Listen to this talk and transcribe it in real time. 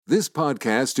This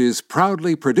podcast is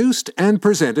proudly produced and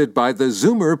presented by the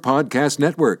Zoomer Podcast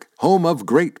Network, home of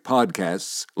great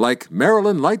podcasts like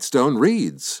Marilyn Lightstone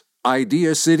Reads,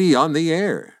 Idea City on the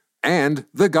Air, and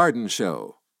The Garden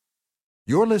Show.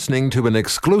 You're listening to an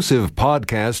exclusive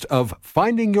podcast of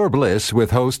Finding Your Bliss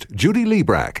with host Judy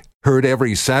Liebrack, heard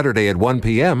every Saturday at 1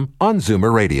 p.m. on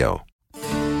Zoomer Radio.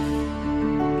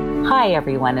 Hi,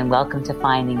 everyone, and welcome to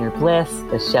Finding Your Bliss,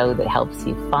 the show that helps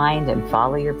you find and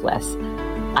follow your bliss.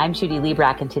 I'm Judy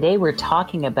Liebrack, and today we're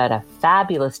talking about a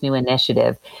fabulous new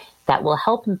initiative that will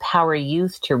help empower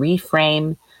youth to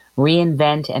reframe,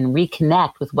 reinvent, and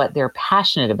reconnect with what they're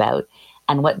passionate about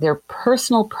and what their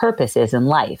personal purpose is in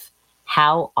life.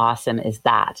 How awesome is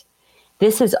that?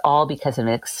 This is all because of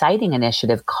an exciting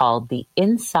initiative called the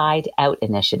Inside Out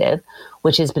Initiative,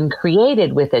 which has been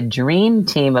created with a dream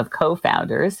team of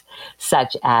co-founders,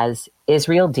 such as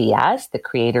Israel Diaz, the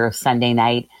creator of Sunday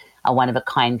Night, a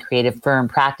one-of-a-kind creative firm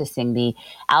practicing the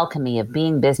alchemy of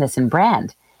being business and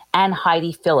brand, and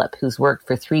Heidi Phillip, who's worked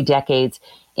for 3 decades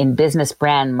in business,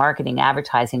 brand, marketing,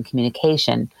 advertising,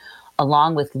 communication,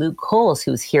 along with Luke Coles,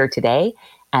 who's here today,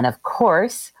 and of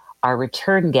course, our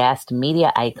return guest,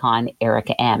 media icon,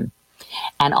 Erica M.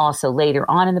 And also later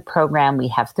on in the program, we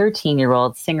have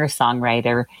 13-year-old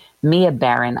singer-songwriter Mia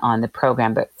Barron on the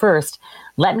program. But first,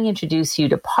 let me introduce you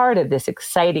to part of this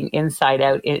exciting Inside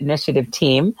Out initiative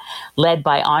team, led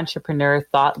by entrepreneur,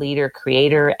 thought leader,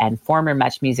 creator, and former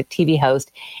Much Music TV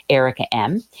host, Erica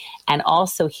M. And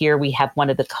also here we have one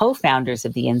of the co-founders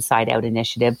of the Inside Out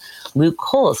initiative, Luke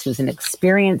Coles, who's an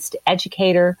experienced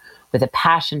educator with a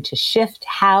passion to shift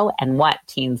how and what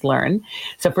teens learn.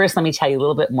 So first, let me tell you a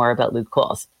little bit more about Luke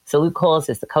Coles. So Luke Coles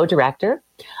is the co-director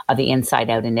of the Inside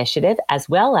Out initiative, as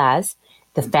well as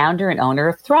the founder and owner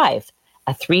of Thrive,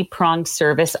 a 3-pronged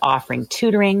service offering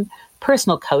tutoring,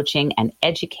 personal coaching, and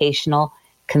educational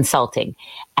consulting.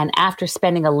 And after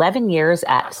spending 11 years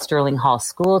at Sterling Hall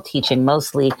School, teaching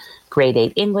mostly grade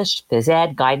 8 English, phys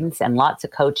ed, guidance, and lots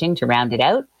of coaching to round it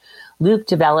out, Luke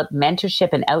developed mentorship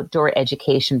and outdoor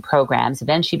education programs,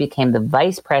 eventually became the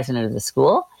vice president of the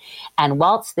school. And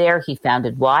whilst there, he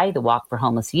founded Y, the Walk for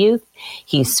Homeless Youth.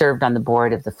 He served on the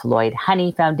board of the Floyd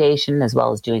Honey Foundation, as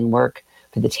well as doing work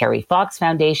for the Terry Fox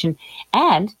Foundation.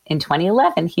 And in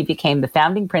 2011, he became the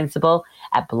founding principal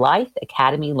at Blythe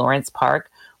Academy Lawrence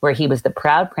Park, where he was the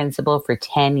proud principal for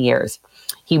 10 years.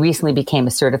 He recently became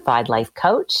a certified life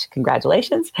coach,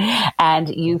 congratulations,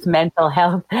 and youth mental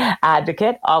health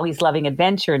advocate, always loving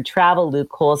adventure and travel. Luke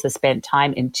Coles has spent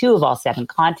time in 2 of all 7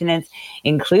 continents,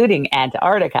 including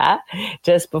Antarctica,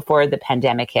 just before the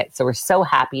pandemic hit. So we're so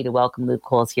happy to welcome Luke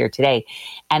Coles here today.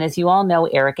 And as you all know,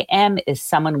 Erica M. is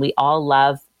someone we all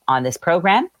love on this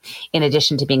program. In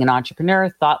addition to being an entrepreneur,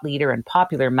 thought leader, and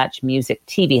popular Much Music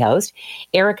TV host,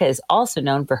 Erica is also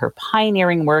known for her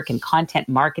pioneering work in content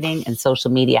marketing and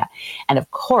social media. And of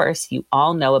course, you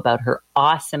all know about her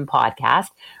awesome podcast,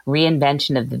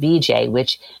 Reinvention of the VJ,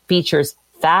 which features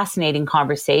fascinating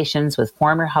conversations with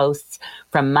former hosts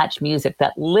from Much Music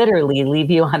that literally leave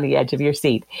you on the edge of your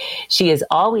seat. She is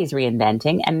always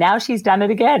reinventing, and now she's done it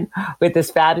again with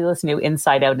this fabulous new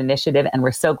Inside Out initiative, and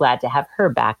we're so glad to have her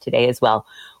back today as well.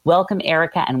 Welcome,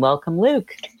 Erica, and welcome,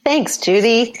 Luke. Thanks,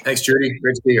 Judy. Thanks, Judy.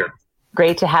 Great to be here.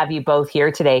 Great to have you both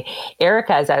here today.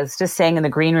 Erica, as I was just saying in the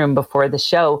green room before the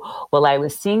show, well, I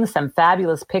was seeing some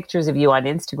fabulous pictures of you on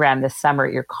Instagram this summer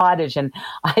at your cottage, and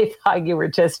I thought you were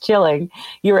just chilling.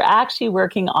 You were actually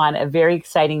working on a very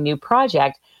exciting new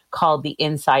project called the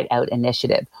Inside Out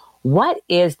Initiative. What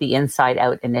is the Inside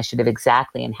Out Initiative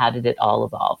exactly, and how did it all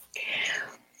evolve?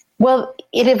 Well,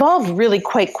 it evolved really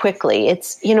quite quickly.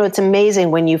 It's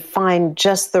amazing when you find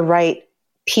just the right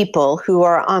people who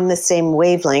are on the same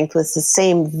wavelength with the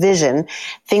same vision,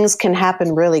 things can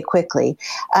happen really quickly.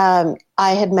 I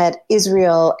had met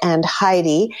Israel and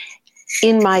Heidi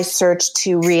in my search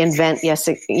to reinvent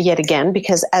yet again,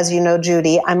 because as you know,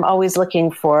 Judy, I'm always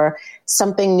looking for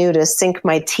something new to sink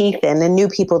my teeth in and new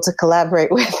people to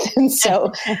collaborate with. And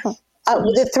so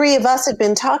the 3 of us had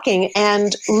been talking,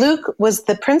 and Luke was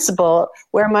the principal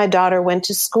where my daughter went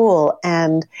to school,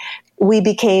 and we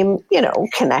became,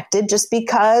 connected just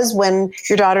because when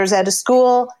your daughter's at a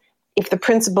school, if the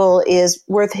principal is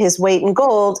worth his weight in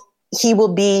gold, he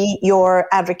will be your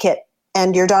advocate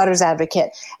and your daughter's advocate.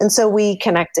 And so we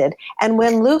connected. And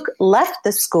when Luke left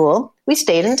the school, we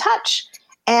stayed in touch.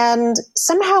 And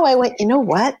somehow I went, you know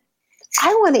what?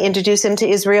 I want to introduce him to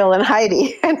Israel and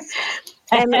Heidi.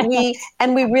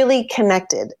 and we really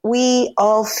connected. We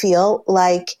all feel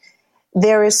like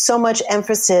there is so much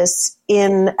emphasis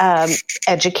in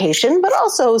education, but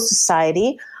also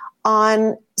society,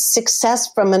 on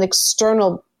success from an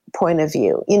external point of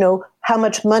view. How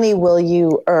much money will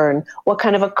you earn? What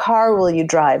kind of a car will you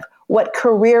drive? What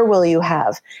career will you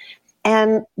have?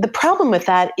 And the problem with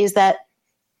that is that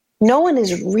no one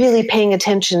is really paying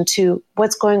attention to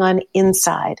what's going on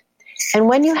inside. And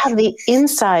when you have the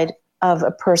inside of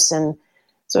a person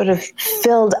sort of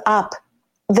filled up,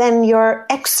 then your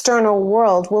external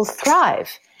world will thrive.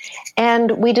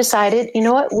 And we decided, you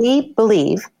know what, we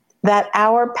believe that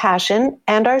our passion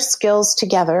and our skills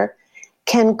together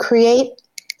can create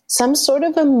some sort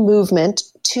of a movement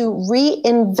to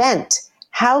reinvent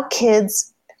how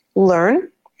kids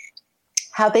learn,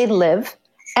 how they live,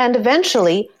 and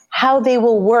eventually how they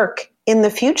will work in the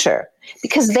future,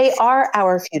 because they are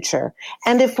our future.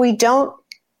 And if we don't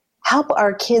help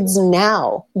our kids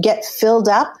now get filled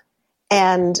up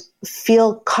and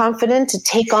feel confident to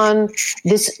take on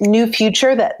this new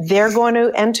future that they're going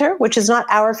to enter, which is not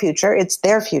our future, it's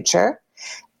their future,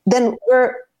 then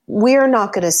we're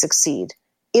not going to succeed.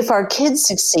 If our kids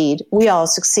succeed, we all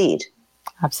succeed.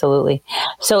 Absolutely.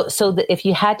 So if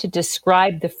you had to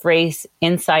describe the phrase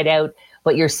inside out,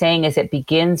 what you're saying is it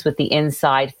begins with the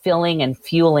inside, filling and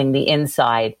fueling the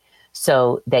inside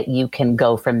so that you can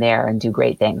go from there and do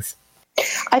great things.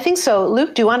 I think so.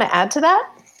 Luke, do you want to add to that?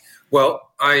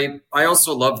 Well, I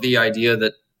also love the idea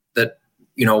that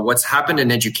what's happened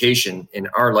in education in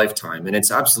our lifetime, and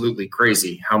it's absolutely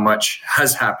crazy how much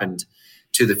has happened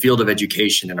to the field of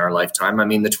education in our lifetime. I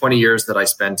mean, the 20 years that I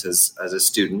spent as a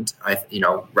student,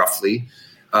 roughly,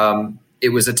 it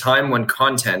was a time when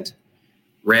content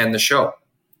ran the show.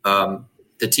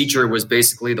 The teacher was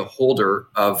basically the holder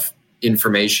of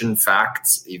information,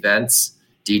 facts, events,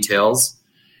 details,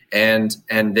 and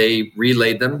they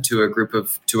relayed them to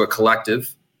a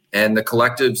collective, and the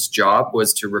collective's job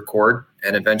was to record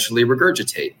and eventually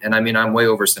regurgitate. And I mean, I'm way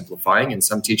oversimplifying, and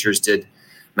some teachers did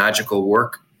magical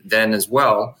work then as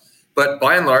well, but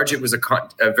by and large, it was a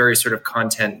very sort of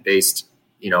content-based,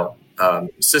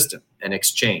 system and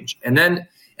exchange. And then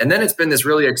it's been this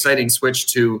really exciting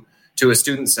switch to a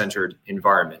student-centered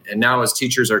environment. And now, as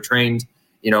teachers are trained,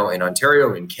 in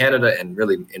Ontario, in Canada, and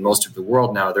really in most of the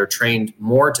world now, they're trained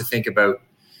more to think about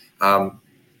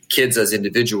kids as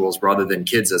individuals rather than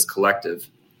kids as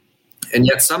collective. And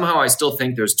yet somehow I still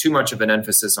think there's too much of an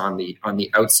emphasis on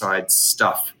the outside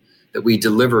stuff that we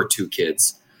deliver to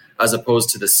kids, as opposed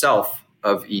to the self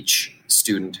of each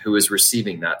student who is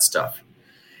receiving that stuff.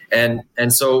 And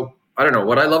so, I don't know,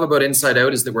 what I love about Inside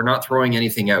Out is that we're not throwing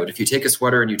anything out. If you take a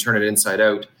sweater and you turn it inside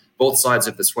out, both sides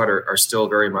of the sweater are still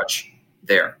very much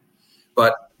there.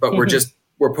 But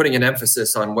we're putting an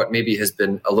emphasis on what maybe has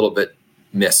been a little bit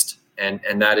missed.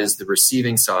 And that is the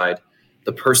receiving side,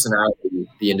 the personality,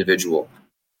 the individual.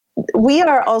 We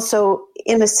are also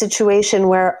in a situation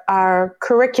where our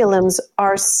curriculums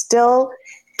are still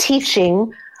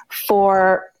teaching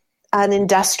for an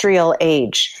industrial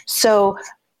age. So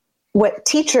what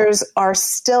teachers are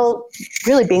still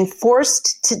really being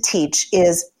forced to teach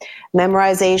is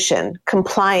memorization,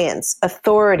 compliance,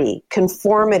 authority,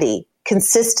 conformity,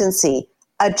 consistency,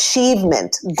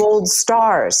 achievement, gold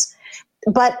stars.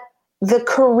 But the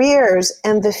careers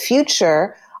and the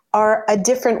future are a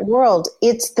different world.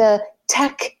 It's the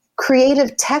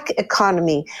creative tech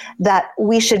economy that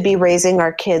we should be raising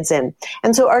our kids in.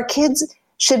 And so our kids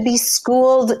should be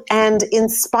schooled and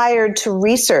inspired to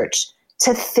research,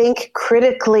 to think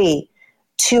critically,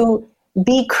 to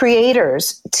be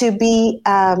creators, to be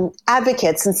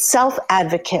advocates and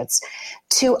self-advocates,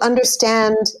 to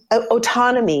understand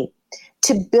autonomy,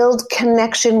 to build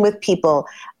connection with people.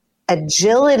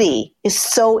 Agility is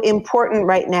so important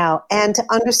right now, and to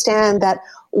understand that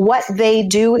what they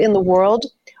do in the world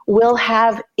will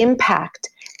have impact.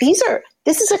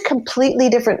 This is a completely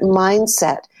different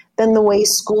mindset than the way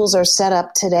schools are set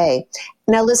up today.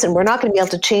 Now, listen, we're not going to be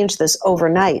able to change this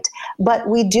overnight, but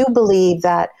we do believe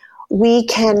that we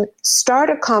can start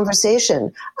a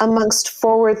conversation amongst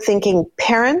forward-thinking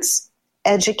parents,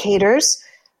 educators,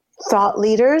 thought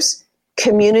leaders,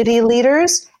 community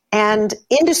leaders, and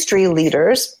industry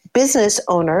leaders, business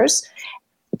owners,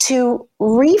 to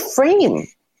reframe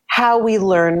how we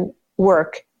learn,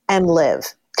 work, and live.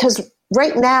 Because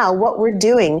right now, what we're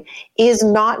doing is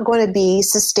not going to be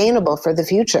sustainable for the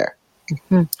future.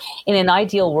 Mm-hmm. In an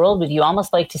ideal world, would you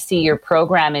almost like to see your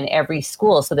program in every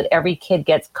school so that every kid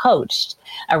gets coached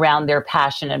around their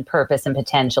passion and purpose and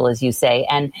potential, as you say,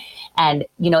 and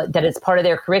that it's part of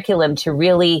their curriculum to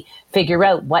really figure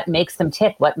out what makes them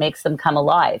tick, what makes them come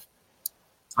alive?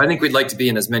 I think we'd like to be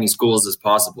in as many schools as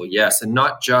possible, yes, and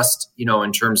not just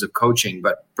in terms of coaching,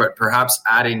 but perhaps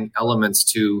adding elements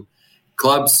to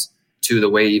clubs, to the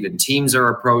way even teams are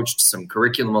approached, some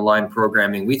curriculum aligned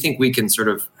programming, we think we can sort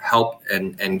of help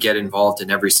and get involved in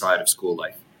every side of school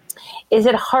life. Is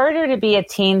it harder to be a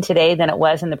teen today than it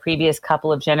was in the previous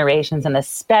couple of generations? And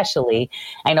especially,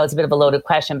 I know it's a bit of a loaded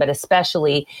question, but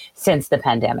especially since the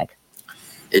pandemic?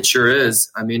 It sure is.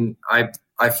 I mean,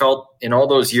 I felt in all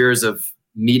those years of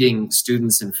meeting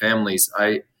students and families,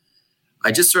 I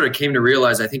just sort of came to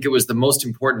realize, I think it was the most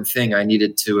important thing I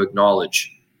needed to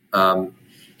acknowledge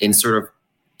in sort of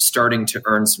starting to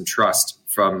earn some trust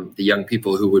from the young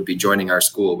people who would be joining our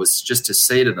school, was just to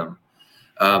say to them,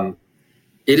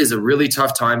 it is a really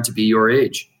tough time to be your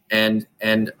age. And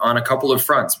on a couple of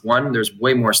fronts. One, there's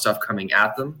way more stuff coming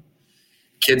at them.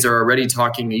 Youth are already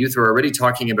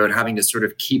talking about having to sort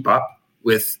of keep up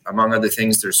with, among other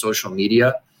things, their social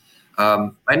media.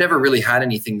 I never really had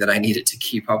anything that I needed to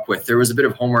keep up with. There was a bit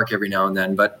of homework every now and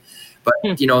then, but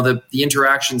you know, the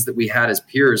interactions that we had as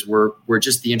peers were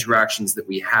just the interactions that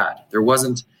we had. There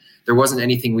wasn't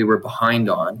anything we were behind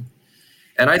on.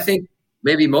 And I think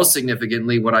maybe most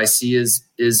significantly, what I see is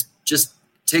just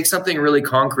take something really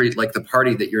concrete like the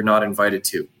party that you're not invited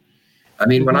to. I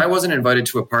mean, when I wasn't invited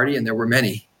to a party, and there were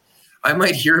many, I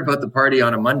might hear about the party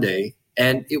on a Monday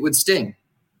and it would sting.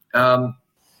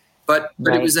 But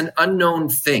it was an unknown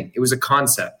thing. It was a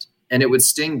concept, and it would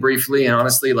sting briefly. And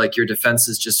honestly, like, your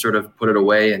defenses just sort of put it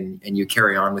away and you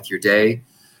carry on with your day.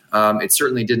 It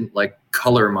certainly didn't like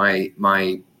color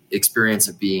my experience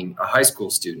of being a high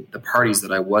school student, the parties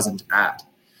that I wasn't at.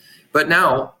 But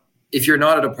now, if you're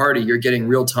not at a party, you're getting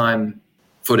real-time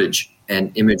footage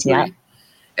and imagery. Yeah.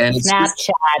 And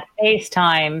Snapchat,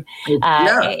 FaceTime,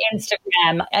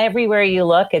 Instagram, everywhere you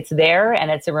look, it's there, and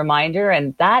it's a reminder,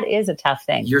 and that is a tough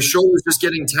thing. Your shoulder's just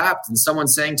getting tapped and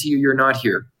someone's saying to you, you're not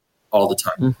here all the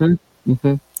time. Mm-hmm.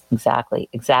 Mm-hmm.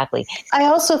 Exactly. I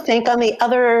also think on the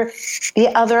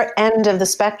other end of the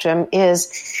spectrum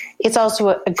is it's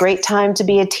also a great time to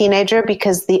be a teenager,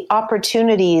 because the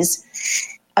opportunities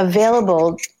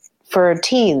available for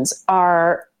teens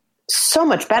are so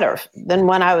much better than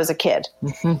when I was a kid.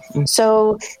 Mm-hmm.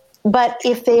 So, but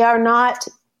if they are not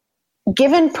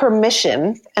given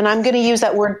permission, and I'm going to use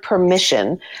that word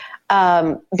permission,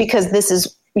 because this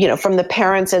is, you know, from the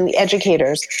parents and the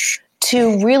educators,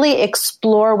 to really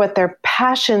explore what their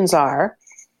passions are,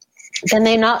 then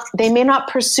they may not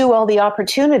pursue all the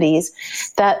opportunities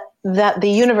that the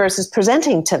universe is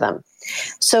presenting to them.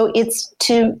 So it's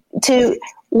to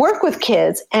work with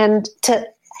kids and to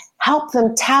help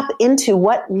them tap into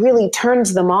what really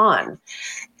turns them on,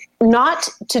 not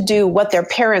to do what their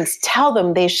parents tell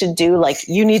them they should do, like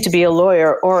you need to be a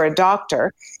lawyer or a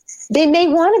doctor. They may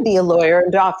want to be a lawyer or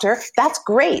a doctor. That's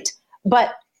great.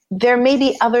 But there may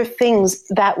be other things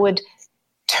that would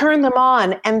turn them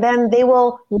on, and then they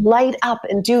will light up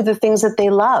and do the things that they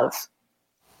love.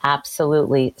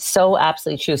 Absolutely. So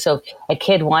absolutely true. So a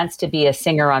kid wants to be a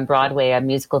singer on Broadway, a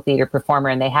musical theater performer,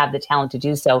 and they have the talent to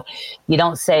do so. You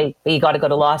don't say, you got to go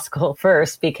to law school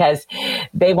first, because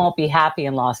they won't be happy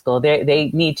in law school.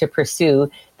 They need to pursue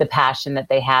the passion that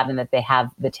they have and that they have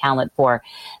the talent for.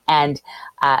 And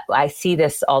I see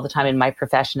this all the time in my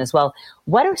profession as well.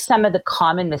 What are some of the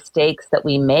common mistakes that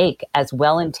we make as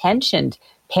well-intentioned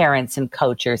parents and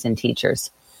coaches and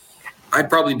teachers? I'd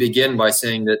probably begin by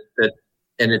saying that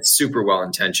and it's super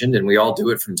well-intentioned, and we all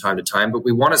do it from time to time, but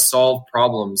we want to solve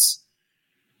problems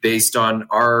based on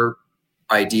our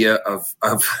idea of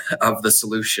the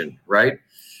solution, right?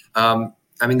 I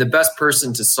mean, the best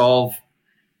person to solve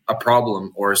a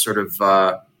problem or sort of,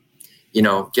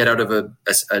 get out of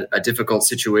a difficult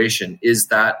situation is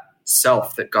that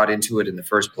self that got into it in the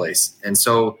first place. And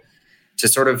so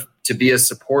to be a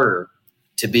supporter,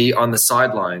 to be on the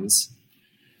sidelines,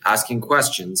 asking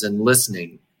questions and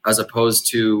listening, as opposed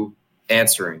to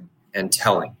answering and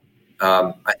telling.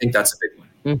 I think that's a big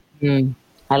one. Mm-hmm.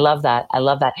 I love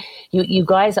that. You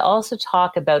guys also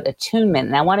talk about attunement,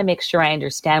 and I want to make sure I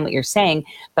understand what you're saying,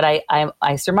 but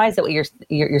I surmise that what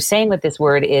you're saying with this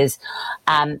word is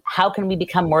how can we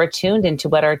become more attuned into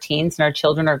what our teens and our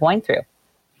children are going through?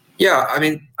 Yeah, I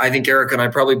mean, I think Eric and I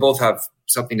probably both have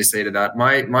something to say to that.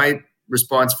 My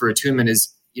response for attunement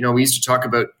is, we used to talk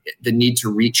about the need to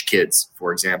reach kids,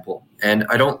 for example. And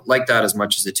I don't like that as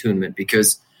much as attunement,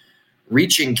 because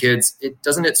reaching kids,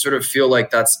 doesn't it sort of feel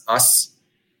like that's us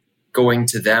going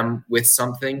to them with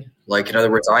something? Like, in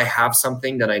other words, I have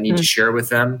something that I need to share with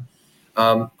them.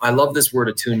 I love this word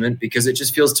attunement, because it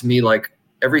just feels to me like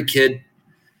every kid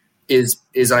is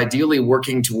ideally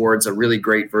working towards a really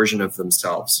great version of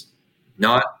themselves,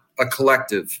 not a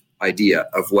collective idea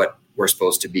of what we're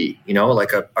supposed to be.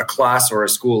 Like a class or a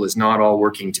school is not all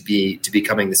working to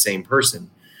becoming the same person.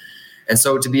 And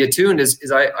so to be attuned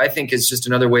is I think is just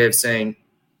another way of saying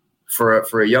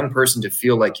for a young person to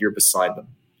feel like you're beside them,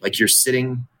 like you're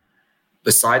sitting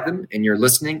beside them and you're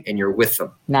listening and you're with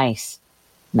them. Nice.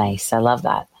 I love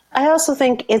that. I also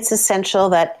think it's essential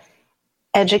that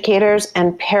educators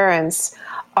and parents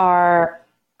are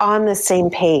on the same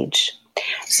page.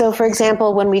 So, for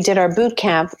example, when we did our boot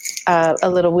camp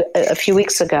a few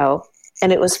weeks ago,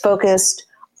 and it was focused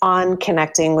on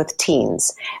connecting with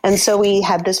teens. And so we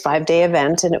had this 5-day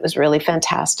event, and it was really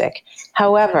fantastic.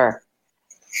 However,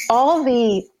 all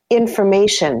the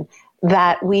information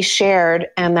that we shared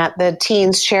and that the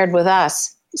teens shared with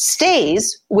us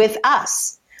stays with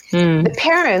us. The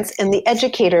parents and the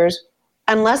educators,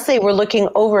 unless they were looking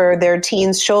over their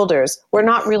teens' shoulders, were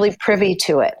not really privy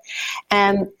to it.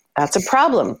 And that's a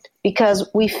problem because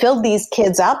we filled these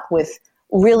kids up with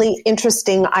really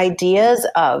interesting ideas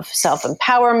of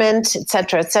self-empowerment, et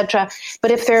cetera,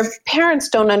 but if their parents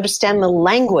don't understand the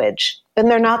language, then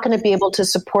they're not going to be able to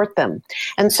support them.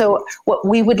 And so what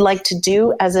we would like to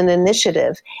do as an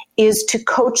initiative is to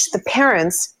coach the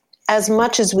parents as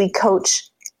much as we coach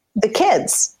the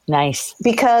kids. Nice.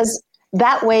 Because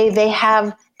that way they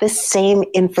have the same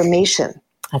information.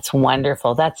 That's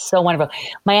wonderful. That's so wonderful.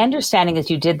 My understanding is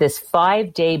you did this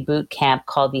 5-day boot camp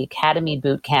called the Academy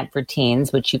Boot Camp for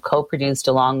Teens, which you co-produced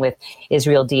along with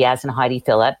Israel Diaz and Heidi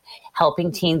Phillip,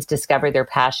 helping teens discover their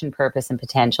passion, purpose, and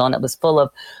potential. And it was full of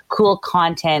cool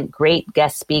content, great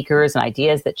guest speakers, and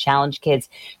ideas that challenge kids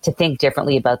to think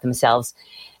differently about themselves.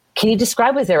 Can you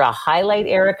describe, was there a highlight,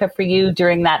 Erica, for you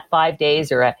during that 5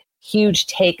 days, or a huge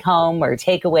take-home or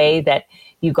takeaway that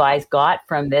you guys got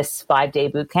from this 5-day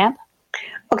boot camp?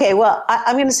 Okay, well,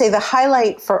 I'm going to say the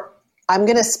highlight I'm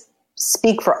going to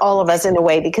speak for all of us in a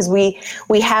way, because we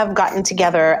have gotten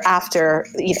together after,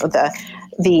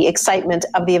 the excitement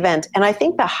of the event. And I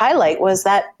think the highlight was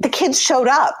that the kids showed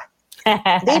up. They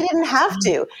didn't have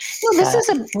to. This is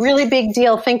a really big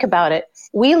deal. Think about it.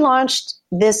 We launched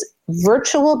this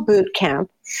virtual boot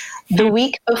camp the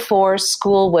week before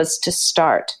school was to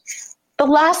start. The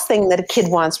last thing that a kid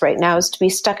wants right now is to be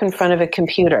stuck in front of a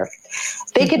computer.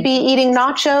 They could be eating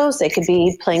nachos, they could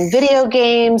be playing video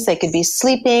games, they could be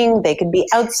sleeping, they could be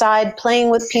outside playing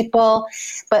with people,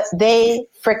 but they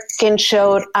frickin'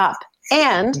 showed up.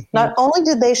 And not only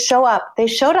did they showed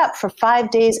up for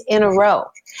 5 days in a row.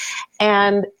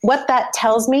 And what that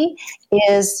tells me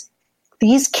is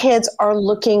these kids are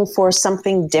looking for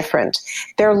something different.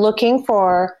 They're looking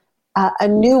for a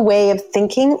new way of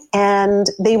thinking, and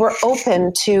they were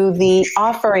open to the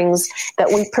offerings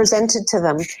that we presented to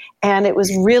them. And it was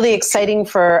really exciting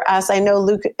for us. I know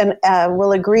Luke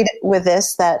will agree with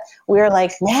this, that we were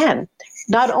like, man,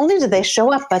 not only did they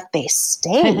show up, but they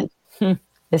stayed.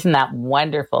 Isn't that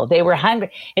wonderful? They were hungry.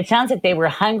 It sounds like they were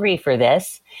hungry for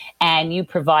this, and you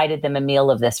provided them a meal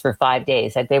of this for 5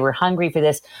 days. Like they were hungry for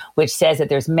this, which says that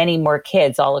there's many more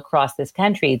kids all across this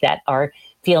country that are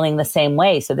feeling the same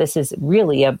way. So this is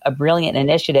really a brilliant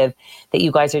initiative that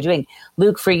you guys are doing.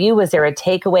 Luke, for you, was there a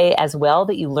takeaway as well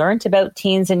that you learned about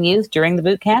teens and youth during the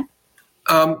boot camp?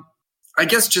 I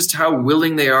guess just how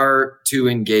willing they are to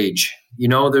engage.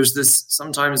 There's this,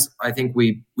 sometimes I think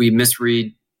we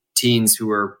misread teens who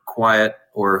are quiet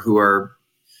or who are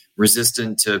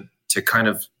resistant to kind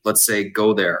of, let's say,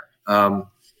 go there.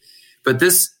 But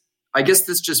this, I guess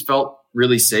this just felt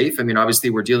really safe. I mean, obviously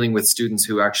we're dealing with students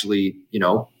who actually,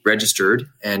 registered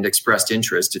and expressed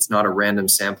interest. It's not a random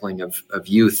sampling of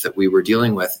youth that we were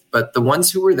dealing with, but the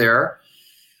ones who were there,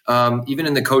 even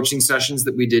in the coaching sessions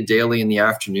that we did daily in the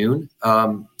afternoon,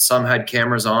 some had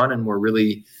cameras on and were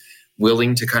really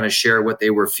willing to kind of share what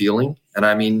they were feeling. And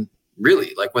I mean,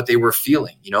 really like what they were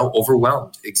feeling,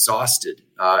 overwhelmed, exhausted,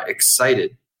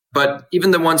 excited. But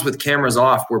even the ones with cameras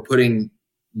off were putting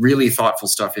really thoughtful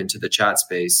stuff into the chat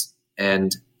space.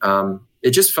 And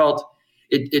it just felt,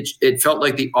 it felt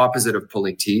like the opposite of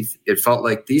pulling teeth. It felt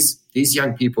like these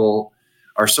young people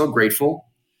are so grateful.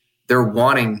 They're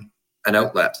wanting an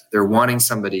outlet. They're wanting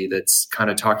somebody that's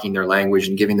kind of talking their language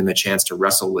and giving them a chance to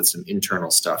wrestle with some internal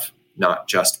stuff, not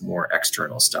just more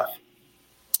external stuff.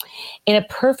 In a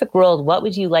perfect world, what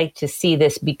would you like to see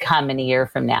this become in a year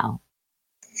from now?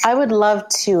 I would love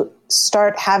to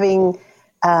start having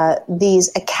these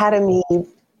academy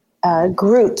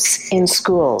groups in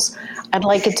schools. I'd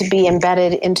like it to be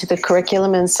embedded into the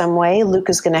curriculum in some way. Luke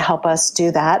is going to help us do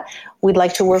that. We'd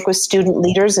like to work with student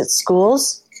leaders at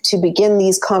schools to begin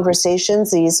these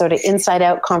conversations, these sort of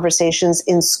inside-out conversations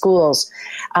in schools,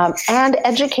 and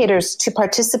educators to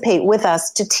participate with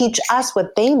us to teach us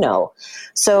what they know.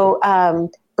 So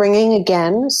bringing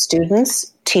again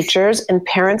students, teachers, and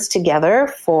parents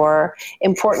together for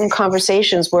important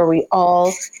conversations where we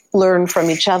all learn from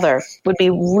each other would be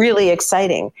really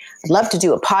exciting. I'd love to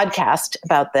do a podcast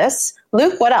about this.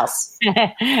 Luke, what else?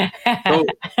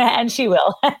 And she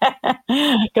will. Go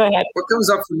ahead. What comes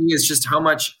up for me is just how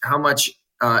much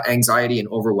anxiety and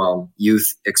overwhelm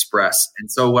youth express.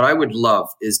 And so what I would love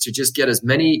is to just get as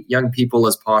many young people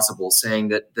as possible saying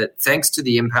that thanks to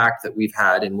the impact that we've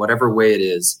had in whatever way it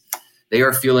is, they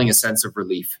are feeling a sense of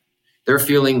relief. They're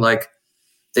feeling like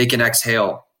they can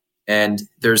exhale and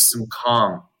there's some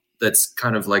calm that's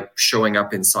kind of like showing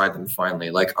up inside them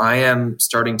finally. Like I am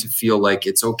starting to feel like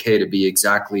it's okay to be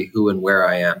exactly who and where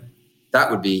I am. That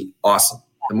would be awesome.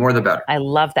 The more, the better. I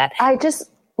love that. I just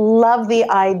love the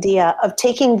idea of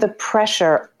taking the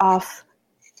pressure off,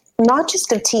 not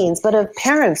just of teens, but of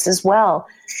parents as well.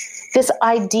 This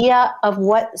idea of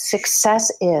what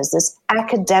success is, this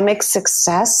academic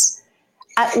success,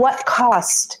 at what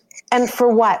cost and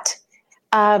for what?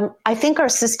 I think our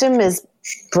system is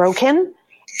broken,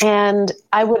 and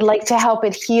I would like to help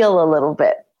it heal a little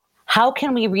bit. How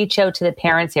can we reach out to the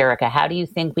parents, Erica? How do you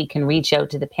think we can reach out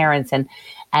to the parents,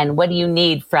 and what do you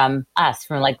need from us,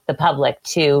 from like the public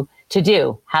to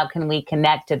do? How can we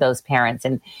connect to those parents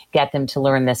and get them to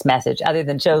learn this message other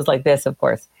than shows like this, of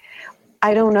course?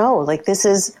 I don't know. Like this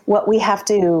is what we have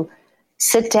to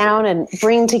sit down and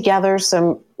bring together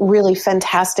some really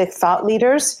fantastic thought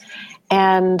leaders.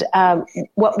 And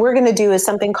what we're going to do is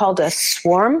something called a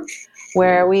swarm,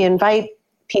 where we invite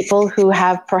people who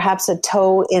have perhaps a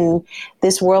toe in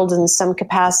this world in some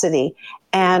capacity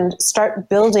and start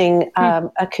building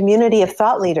a community of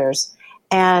thought leaders.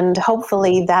 And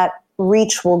hopefully that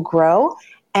reach will grow.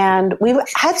 And we've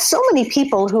had so many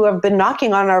people who have been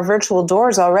knocking on our virtual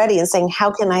doors already and saying,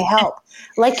 how can I help?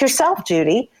 Like yourself,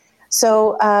 Judy.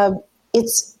 So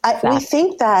we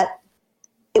think that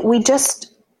we just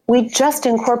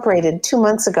incorporated 2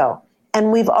 months ago,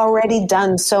 and we've already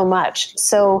done so much.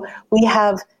 So we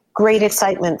have great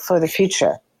excitement for the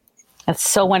future. That's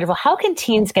so wonderful. How can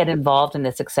teens get involved in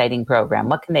this exciting program?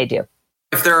 What can they do?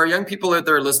 If there are young people out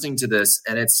there listening to this,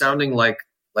 and it's sounding like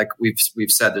we've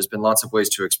said, there's been lots of ways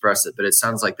to express it, but it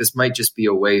sounds like this might just be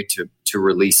a way to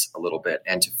release a little bit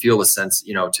and to feel a sense,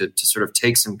 to sort of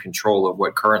take some control of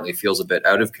what currently feels a bit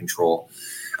out of control.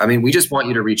 I mean, we just want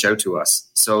you to reach out to us.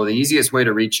 So the easiest way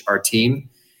to reach our team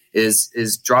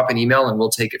is drop an email and we'll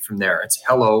take it from there. It's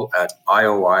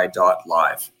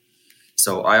hello@ioi.live.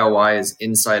 So IOI is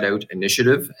Inside Out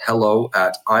Initiative,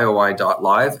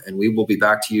 hello@ioi.live, and we will be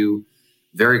back to you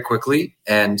very quickly.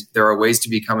 And there are ways to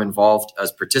become involved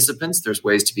as participants. There's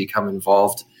ways to become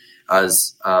involved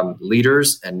as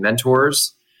leaders and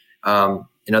mentors.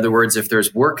 In other words, if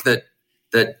there's work that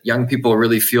young people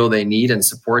really feel they need and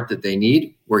support that they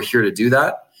need, we're here to do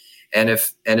that. And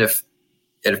if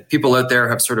people out there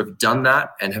have sort of done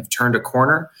that and have turned a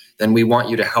corner, then we want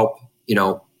you to help,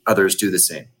 others do the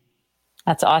same.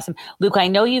 That's awesome. Luke, I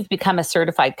know you've become a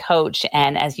certified coach.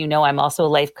 And as you know, I'm also a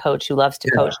life coach who loves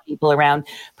to coach people around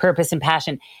purpose and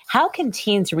passion. How can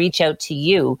teens reach out to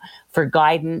you for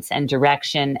guidance and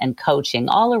direction and coaching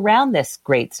all around this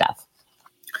great stuff?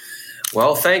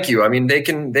 Well, thank you. I mean, they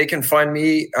can find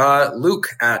me,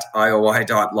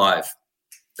 Luke@ioi.live.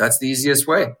 That's the easiest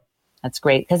way. That's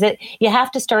great, because you have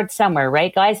to start somewhere,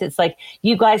 right, guys? It's like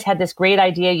you guys had this great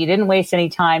idea. You didn't waste any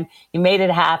time. You made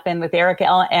it happen with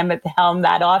Erica M at the helm.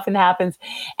 That often happens.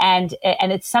 And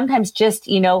it's sometimes just,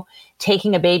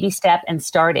 taking a baby step and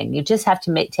starting. You just have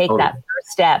to take that first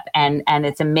step. And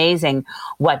it's amazing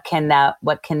what can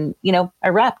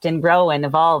erupt and grow and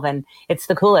evolve. And it's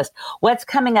the coolest. What's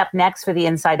coming up next for the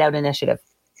Inside Out Initiative?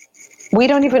 We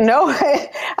don't even know.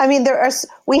 I mean,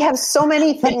 we have so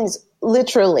many things,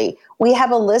 literally. We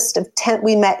have a list of 10,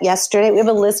 we met yesterday, we have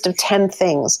a list of 10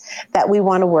 things that we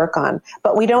want to work on,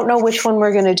 but we don't know which one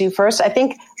we're going to do first. I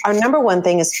think our number one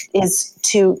thing is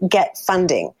to get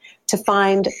funding, to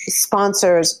find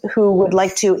sponsors who would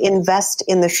like to invest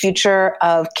in the future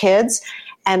of kids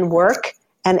and work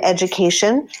and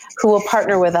education, who will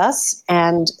partner with us.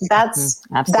 And that's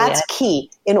key.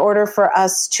 In order for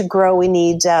us to grow, we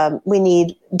need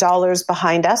dollars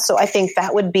behind us. So I think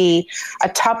that would be a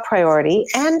top priority,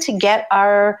 and to get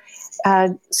our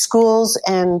schools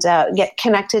and get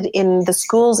connected in the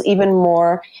schools even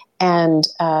more and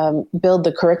build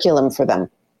the curriculum for them.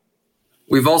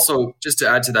 We've also, just to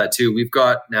add to that too, we've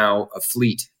got now a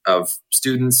fleet of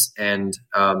students and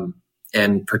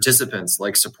participants,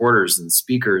 like supporters and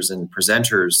speakers and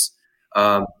presenters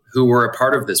who were a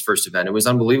part of this first event. It was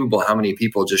unbelievable how many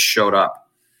people just showed up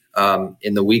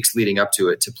in the weeks leading up to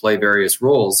it to play various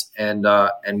roles. And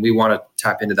we want to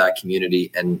tap into that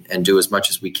community and do as much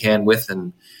as we can with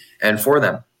and for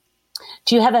them.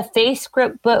 Do you have a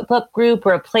Facebook group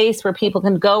or a place where people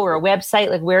can go, or a website?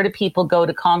 Like, where do people go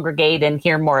to congregate and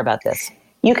hear more about this?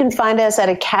 You can find us at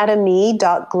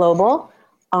academy.global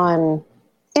on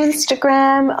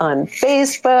Instagram, on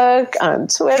Facebook, on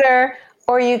Twitter,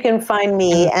 or you can find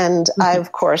me, and I,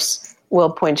 of course,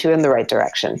 will point you in the right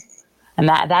direction. And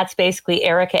that's basically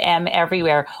Erica M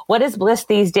everywhere. What is bliss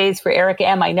these days for Erica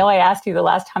M? I know I asked you the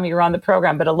last time you were on the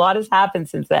program, but a lot has happened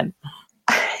since then.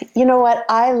 You know what?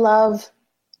 I love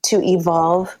to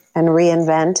evolve and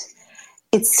reinvent.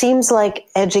 It seems like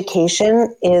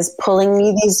education is pulling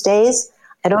me these days.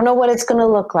 I don't know what it's going to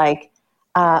look like.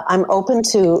 I'm open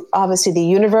to, obviously, the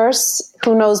universe.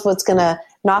 Who knows what's going to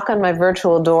knock on my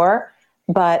virtual door?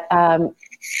 But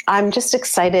I'm just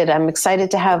excited. I'm excited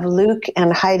to have Luke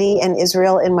and Heidi and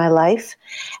Israel in my life.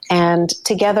 And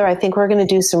together, I think we're going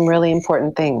to do some really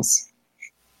important things.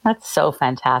 That's so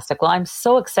fantastic. Well, I'm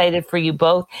so excited for you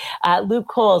both. Luke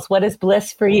Coles, what is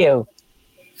bliss for you?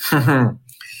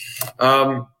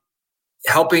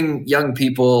 Helping young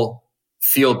people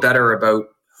feel better about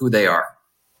who they are.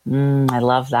 I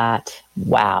love that.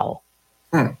 Wow.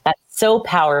 That's so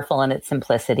powerful in its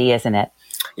simplicity, isn't it?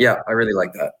 Yeah, I really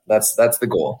like that. That's the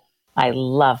goal. I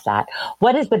love that.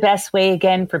 What is the best way,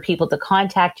 again, for people to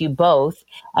contact you both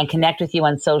and connect with you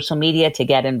on social media to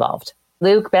get involved?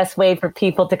 Luke, best way for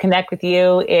people to connect with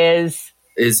you is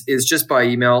just by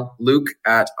email,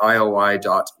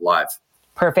 luke@ioi.live.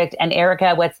 Perfect. And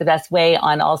Erica, what's the best way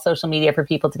on all social media for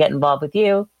people to get involved with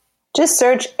you? Just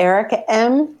search Erica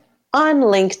M on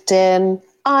LinkedIn,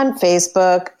 on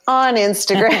Facebook, on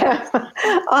Instagram,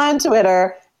 on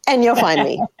Twitter, and you'll find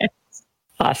me.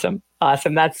 Awesome.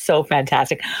 That's so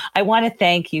fantastic. I want to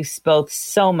thank you both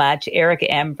so much, Erica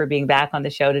M, for being back on the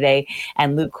show today,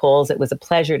 and Luke Coles. It was a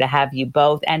pleasure to have you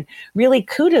both. And really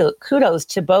kudos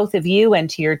to both of you and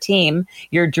to your team,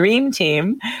 your dream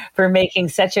team, for making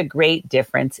such a great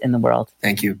difference in the world.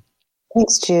 Thank you.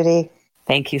 Thanks, Judy.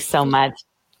 Thank you so much.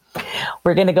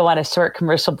 We're going to go on a short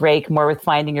commercial break, more with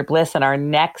Finding Your Bliss, and our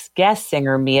next guest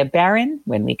singer, Mia Baron,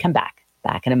 when we come back.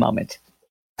 Back in a moment.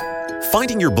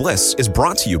 Finding Your Bliss is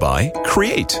brought to you by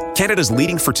Create, Canada's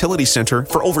leading fertility centre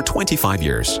for over 25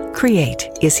 years. Create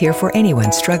is here for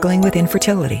anyone struggling with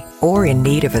infertility or in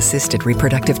need of assisted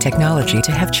reproductive technology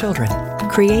to have children.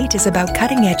 Create is about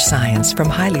cutting-edge science from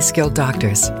highly skilled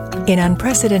doctors. In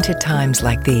unprecedented times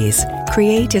like these,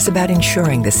 Create is about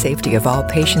ensuring the safety of all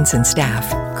patients and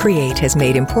staff. Create has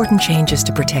made important changes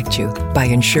to protect you by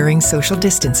ensuring social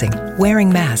distancing,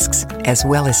 wearing masks, as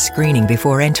well as screening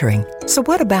before entering. So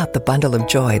what about the bundle of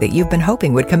joy that you've been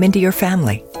hoping would come into your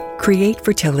family? Create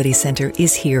Fertility Center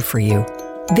is here for you.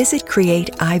 Visit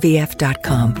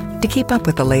createivf.com to keep up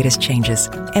with the latest changes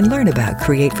and learn about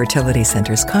Create Fertility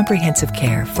Center's comprehensive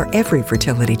care for every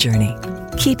fertility journey.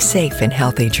 Keep safe and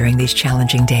healthy during these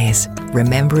challenging days,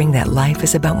 remembering that life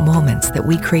is about moments that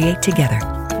we create together.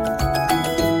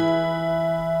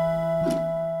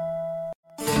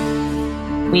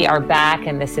 We are back,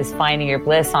 and this is Finding Your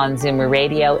Bliss on Zoomer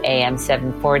Radio, AM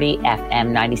 740,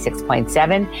 FM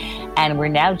 96.7. And we're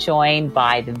now joined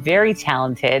by the very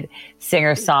talented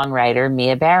singer-songwriter,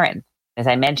 Mia Baron. As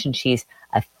I mentioned, she's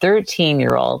a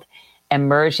 13-year-old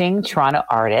emerging Toronto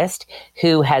artist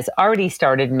who has already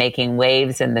started making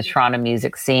waves in the Toronto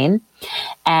music scene.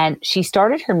 And she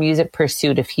started her music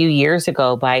pursuit a few years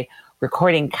ago by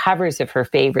recording covers of her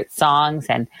favorite songs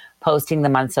and posting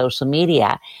them on social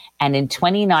media. And in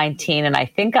 2019, and I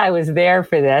think I was there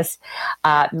for this,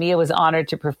 Mia was honored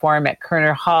to perform at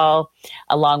Kerner Hall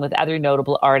along with other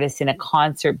notable artists in a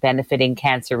concert benefiting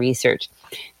cancer research.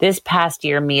 This past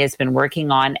year, Mia's been working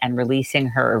on and releasing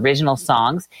her original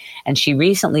songs, and she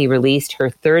recently released her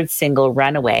third single,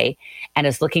 Runaway, and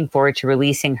is looking forward to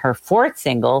releasing her fourth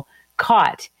single,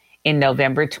 Caught, in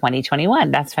November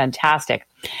 2021. That's fantastic.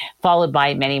 Followed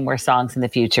by many more songs in the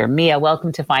future. Mia,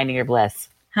 welcome to Finding Your Bliss.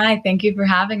 Hi, thank you for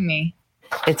having me.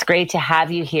 It's great to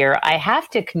have you here. I have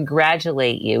to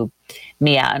congratulate you,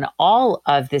 Mia, on all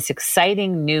of this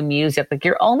exciting new music. Like,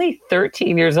 you're only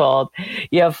 13 years old.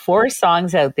 You have 4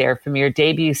 songs out there, from your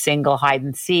debut single, Hide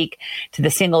and Seek, to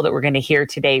the single that we're going to hear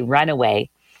today,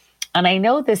 Runaway. And I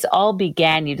know this all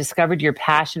began, you discovered your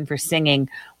passion for singing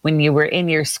when you were in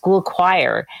your school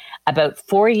choir about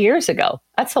 4 years ago.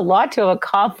 That's a lot to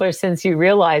accomplish since you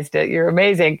realized it. You're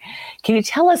amazing. Can you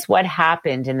tell us what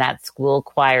happened in that school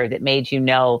choir that made you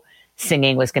know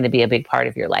singing was going to be a big part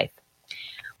of your life?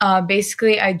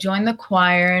 Basically, I joined the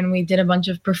choir and we did a bunch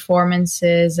of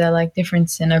performances at like different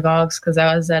synagogues because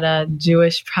I was at a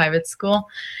Jewish private school.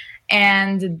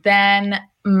 And then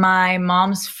my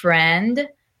mom's friend,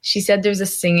 she said there's a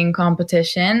singing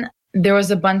competition. There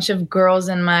was a bunch of girls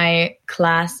in my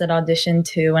class that auditioned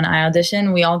too. When I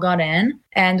auditioned, we all got in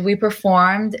and we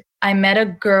performed. I met a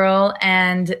girl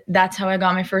and that's how I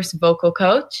got my first vocal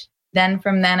coach. Then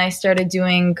from then I started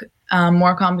doing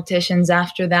more competitions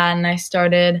after that. And I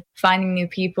started finding new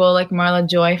people like Marla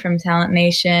Joy from Talent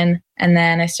Nation. And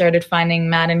then I started finding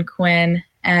Matt and Quinn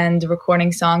and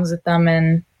recording songs with them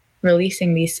and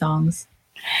releasing these songs.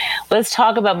 Let's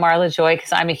talk about Marla Joy,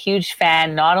 because I'm a huge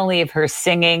fan, not only of her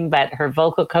singing, but her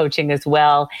vocal coaching as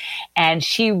well. And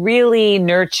she really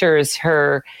nurtures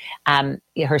her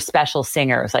special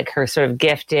singers, like her sort of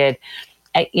gifted.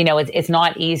 It's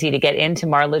not easy to get into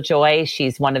Marla Joy.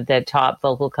 She's one of the top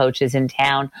vocal coaches in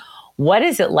town. What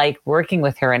is it like working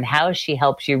with her, and how she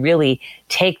helps you really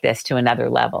take this to another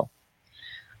level?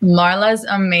 Marla's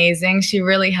amazing. She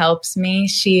really helps me.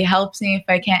 She helps me if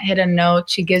I can't hit a note.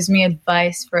 She gives me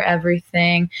advice for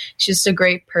everything. She's just a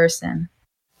great person.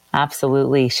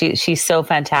 Absolutely. She's so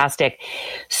fantastic.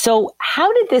 So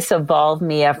how did this evolve,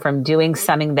 Mia, from doing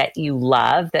something that you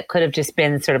love that could have just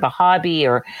been sort of a hobby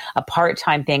or a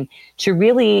part-time thing to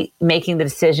really making the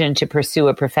decision to pursue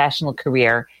a professional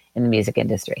career in the music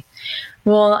industry?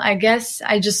 Well, I guess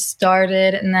I just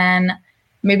started and then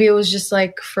maybe it was just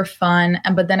like for fun.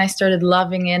 But then I started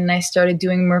loving it and I started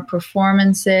doing more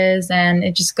performances and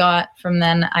it just got, from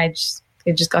then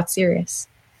it just got serious.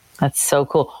 That's so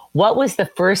cool. What was the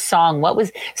first song?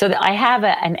 I have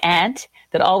an aunt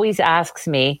that always asks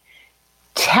me,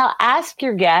 ask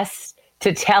your guests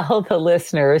to tell the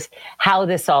listeners how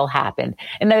this all happened.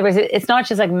 In other words, it's not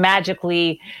just like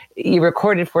magically you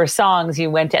recorded 4 songs,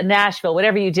 you went to Nashville,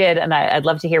 whatever you did, and I'd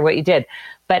love to hear what you did.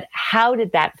 But how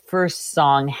did that first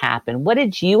song happen? What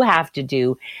did you have to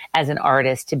do as an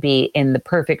artist to be in the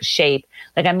perfect shape?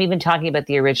 Like, I'm even talking about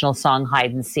the original song,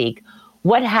 Hide and Seek.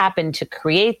 What happened to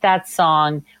create that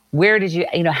song? Where did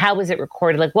how was it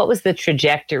recorded? Like, what was the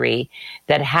trajectory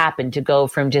that happened to go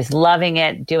from just loving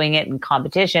it, doing it in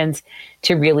competitions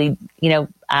to really,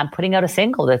 putting out a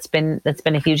single that's been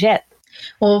a huge hit?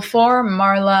 Well, for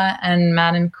Marla and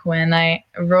Matt and Quinn, I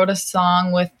wrote a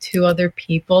song with 2 other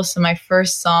people. So my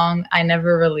first song, I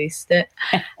never released it.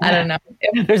 I don't know.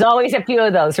 There's always a few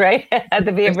of those, right? At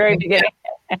the very beginning.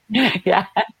 Yeah.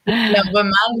 No, but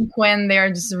Matt and Quinn, they are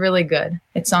just really good.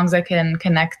 It's songs I can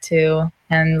connect to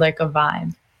and like a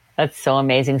vibe. That's so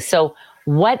amazing. So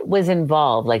what was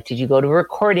involved? Like, did you go to a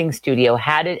recording studio?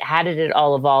 How did it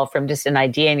all evolve from just an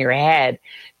idea in your head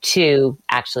to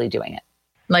actually doing it?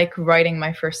 Like writing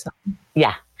my first song.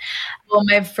 Yeah. Well,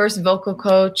 my first vocal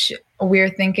coach, we were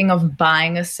thinking of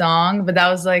buying a song, but that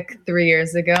was like 3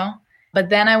 years ago. But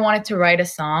then I wanted to write a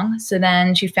song. So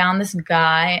then she found this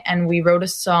guy and we wrote a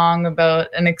song about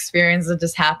an experience that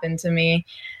just happened to me.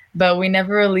 But we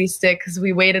never released it because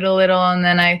we waited a little and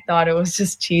then I thought it was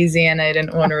just cheesy and I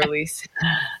didn't want to release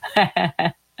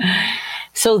it.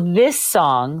 So this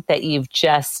song that you've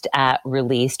just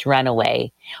released,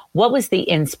 Runaway, what was the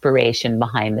inspiration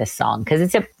behind this song? Because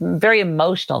it's a very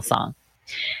emotional song.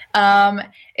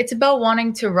 It's about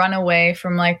wanting to run away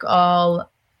from like all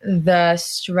the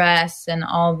stress and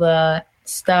all the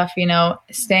stuff,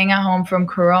 staying at home from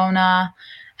Corona,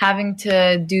 having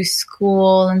to do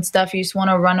school and stuff. You just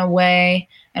want to run away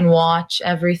and watch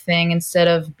everything instead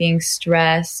of being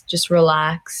stressed. Just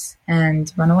relax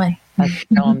and run away. That's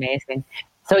so amazing.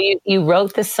 So you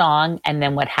wrote the song, and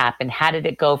then what happened? How did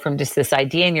it go from just this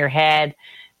idea in your head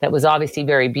that was obviously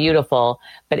very beautiful,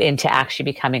 but into actually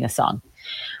becoming a song?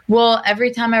 Well,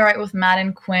 every time I write with Matt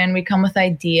and Quinn, we come with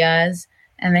ideas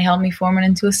and they help me form it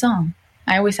into a song.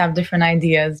 I always have different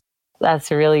ideas.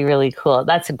 That's really, really cool.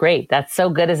 That's great. That's so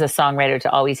good as a songwriter to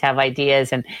always have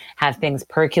ideas and have things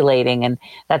percolating. And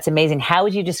that's amazing. How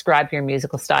would you describe your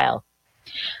musical style?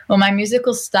 Well, my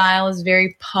musical style is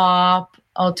very pop,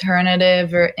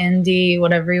 alternative, or indie,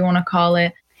 whatever you want to call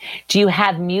it. Do you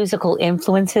have musical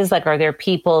influences? Like, are there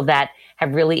people that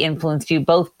have really influenced you,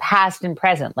 both past and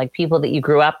present, like people that you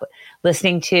grew up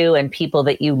listening to and people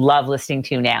that you love listening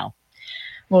to now?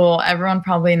 Well, everyone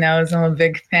probably knows I'm a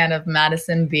big fan of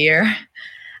Madison Beer.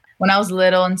 When I was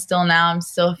little and still now, I'm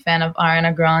still a fan of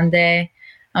Ariana Grande.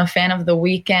 I'm a fan of The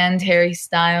Weeknd, Harry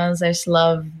Styles. I just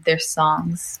love their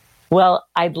songs. Well,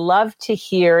 I'd love to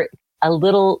hear a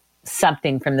little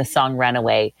something from the song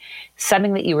Runaway,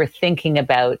 something that you were thinking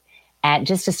about, and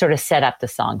just to sort of set up the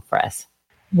song for us.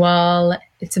 Well,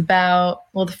 it's about,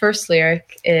 the first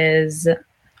lyric is,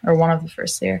 or one of the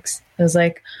first lyrics. It was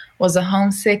like, was a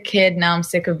homesick kid, now I'm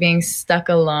sick of being stuck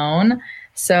alone.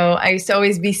 So I used to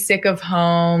always be sick of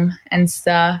home and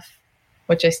stuff,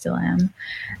 which I still am.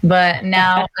 But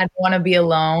now I don't want to be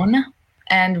alone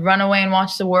and run away and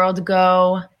watch the world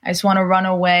go. I just want to run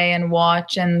away and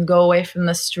watch and go away from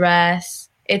the stress.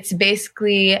 It's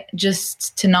basically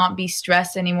just to not be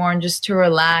stressed anymore and just to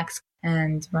relax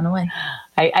and run away.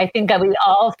 I think that we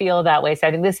all feel that way. So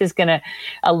I think this is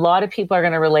a lot of people are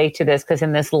going to relate to this, because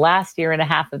in this last year and a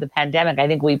half of the pandemic, I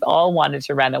think we've all wanted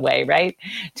to run away, right?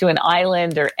 To an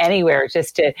island or anywhere,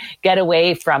 just to get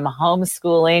away from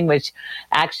homeschooling, which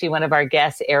actually one of our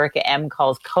guests, Erica M.,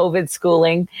 calls COVID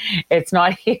schooling. It's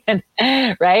not even,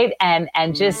 right?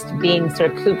 And just being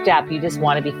sort of cooped up. You just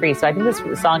want to be free. So I think this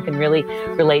song can really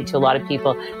relate to a lot of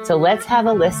people. So let's have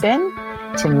a listen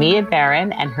to Mia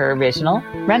Baron and her original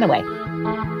Runaway.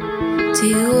 Do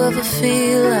you ever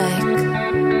feel like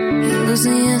you're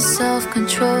losing your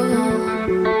self-control?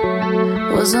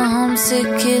 Was a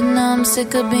homesick kid, now I'm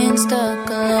sick of being stuck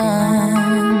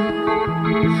alone.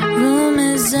 Room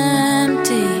is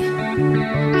empty,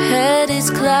 head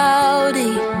is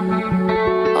cloudy,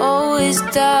 always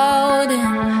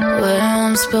doubting where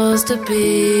I'm supposed to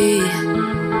be.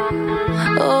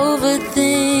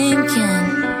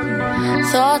 Overthinking,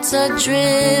 thoughts are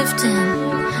drifting,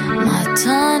 my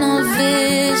tunnel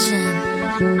vision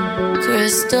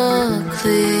crystal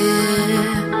clear.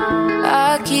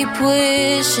 I keep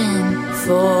wishing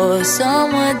for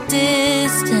somewhere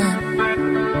distant,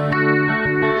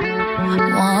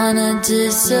 wanna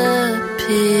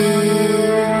disappear.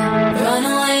 Run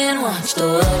away and watch the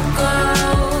world go.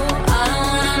 I don't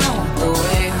wanna know the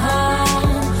way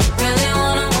home. Really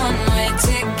want a one-way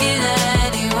ticket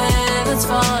anywhere that's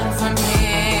far from here.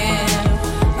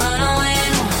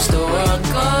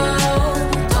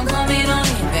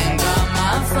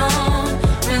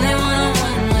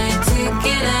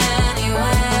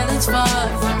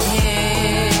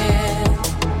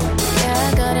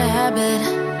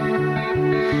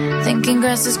 Thinking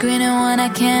grass is greener when I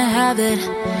can't have it,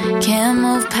 can't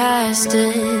move past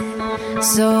it,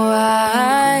 so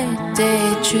I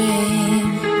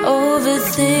daydream.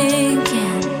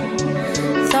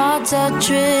 Overthinking, thoughts are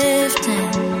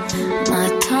drifting, my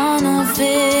tunnel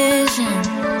vision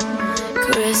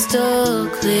crystal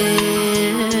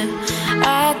clear.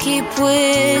 I keep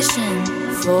wishing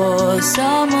for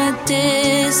somewhere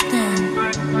distant,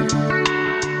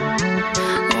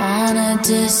 wanna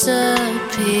disappear.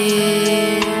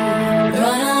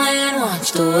 Run away and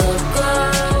watch the world go.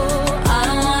 I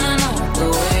don't wanna know the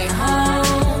way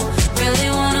home. Really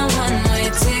want a one-way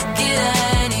ticket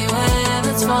anywhere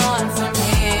that's far from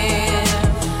here.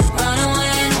 Run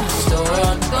away and watch the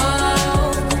world go.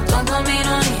 Don't call me,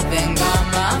 don't even got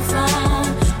my phone.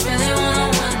 Really want a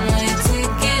one-way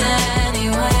ticket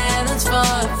anywhere that's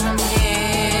far from here.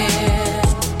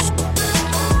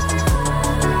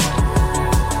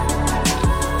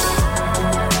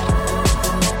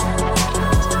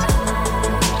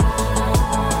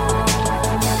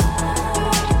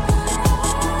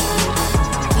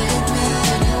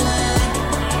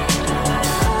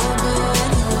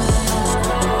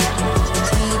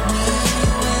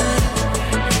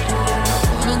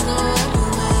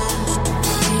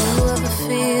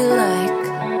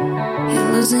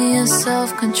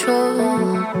 Self-control.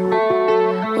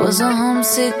 Was a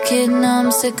homesick kid, now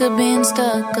I'm sick of being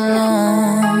stuck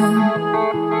alone.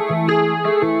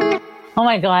 Oh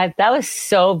my God, that was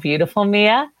so beautiful,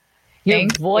 Mia. Your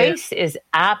Thank voice you. is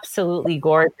absolutely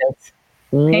gorgeous.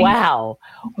 Wow.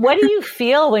 What do you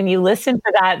feel when you listen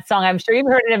to that song? I'm sure you've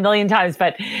heard it a million times,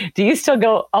 but do you still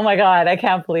go, oh my God, I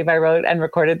can't believe I wrote and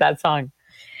recorded that song?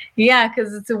 Yeah,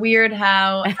 because it's weird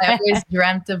how I always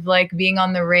dreamt of like being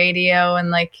on the radio and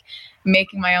like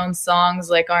making my own songs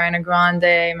like Ariana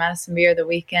Grande, Madison Beer, The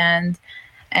Weeknd,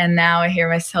 and now I hear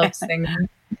myself singing.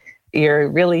 You're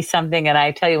really something. And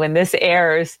I tell you, when this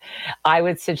airs, I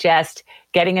would suggest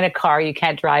getting in a car. You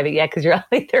can't drive it yet because you're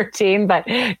only 13, but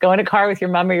go in a car with your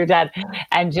mom or your dad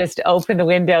and just open the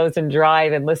windows and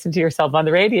drive and listen to yourself on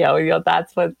the radio. You know,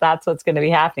 that's what's going to be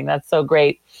happening. That's so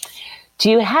great. Do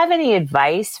you have any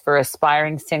advice for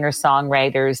aspiring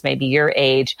singer-songwriters, maybe your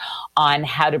age, on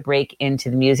how to break into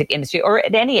the music industry, or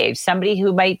at any age, somebody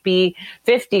who might be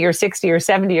 50 or 60 or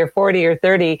 70 or 40 or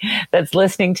 30 that's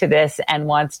listening to this and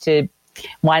wants to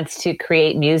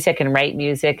create music and write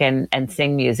music and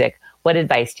sing music? What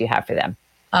advice do you have for them?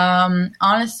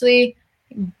 Honestly,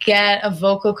 get a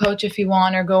vocal coach if you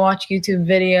want, or go watch YouTube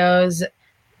videos,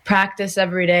 practice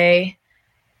every day.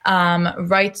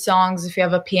 Write songs if you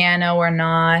have a piano or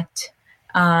not.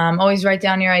 Always write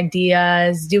down your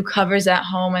ideas, do covers at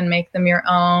home and make them your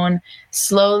own.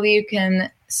 Slowly you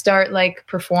can start like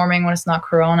performing when it's not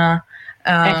Corona.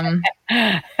 And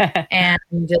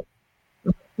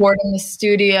record in the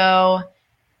studio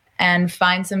and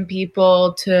find some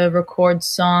people to record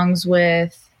songs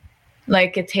with.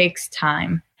 Like, it takes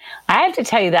time. I have to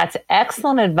tell you, that's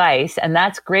excellent advice. And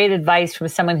that's great advice from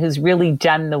someone who's really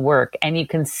done the work. And you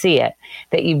can see it,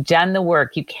 that you've done the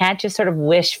work. You can't just sort of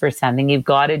wish for something. You've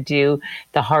got to do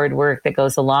the hard work that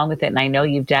goes along with it. And I know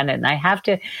you've done it. And I have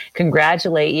to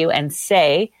congratulate you and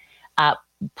say,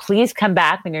 please come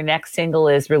back when your next single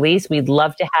is released. We'd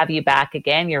love to have you back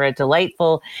again. You're a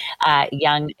delightful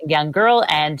young girl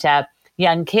and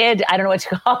young kid. I don't know what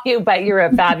to call you, but you're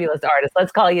a fabulous artist.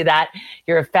 Let's call you that.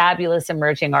 You're a fabulous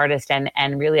emerging artist.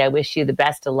 And really, I wish you the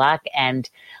best of luck. And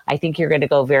I think you're going to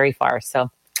go very far.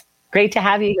 So great to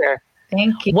have you here.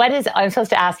 Thank you. I'm supposed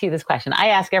to ask you this question. I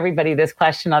ask everybody this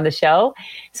question on the show.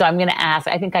 So I'm going to ask,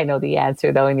 I think I know the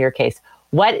answer though, in your case.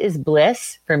 What is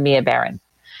bliss for Mia Baron?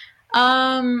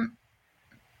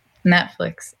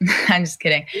 Netflix. I'm just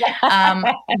kidding.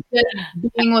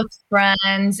 Just being with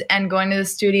friends and going to the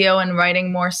studio and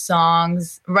writing more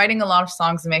songs. Writing a lot of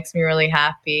songs makes me really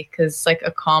happy because it's like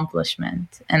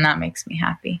accomplishment, and that makes me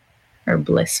happy or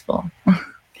blissful.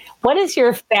 What does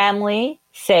your family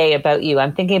say about you?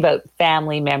 I'm thinking about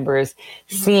family members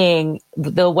seeing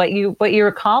what you're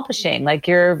accomplishing, like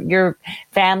your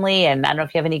family, and I don't know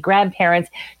if you have any grandparents,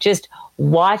 just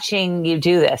watching you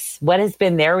do this. What has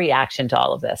been their reaction to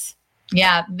all of this?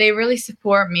 Yeah, they really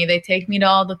support me. They take me to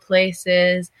all the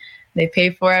places. They pay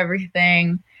for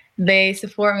everything. They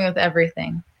support me with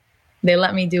everything. They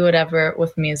let me do whatever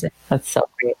with music. That's so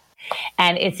great.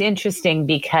 And it's interesting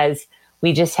because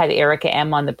we just had Erica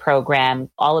M on the program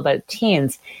all about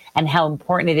teens and how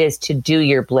important it is to do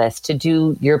your bliss, to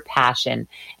do your passion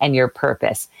and your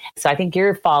purpose. So I think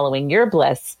you're following your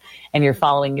bliss and you're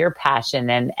following your passion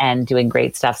and doing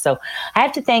great stuff. So I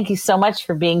have to thank you so much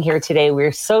for being here today.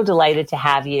 We're so delighted to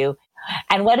have you.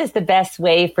 And what is the best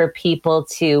way for people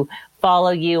to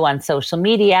follow you on social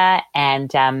media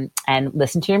and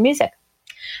listen to your music?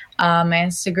 My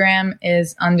Instagram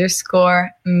is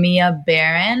 _Mia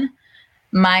Baron.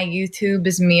 My YouTube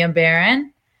is Mia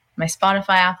Baron. My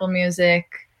Spotify, Apple Music,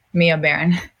 Mia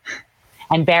Baron.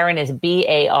 And Baron is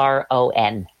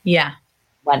Baron. Yeah.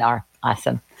 1 R.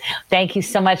 Awesome. Thank you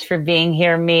so much for being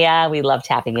here, Mia. We loved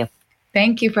having you.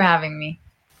 Thank you for having me.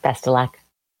 Best of luck.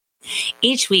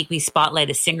 Each week, we spotlight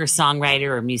a singer-songwriter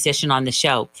or musician on the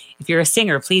show. If you're a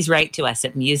singer, please write to us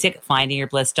at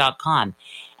musicfindingyourbliss.com.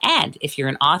 And if you're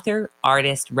an author,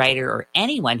 artist, writer, or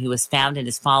anyone who has found and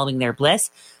is following their bliss,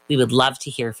 we would love to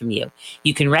hear from you.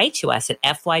 You can write to us at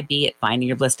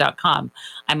fyb@findingyourbliss.com.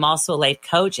 I'm also a life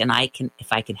coach, and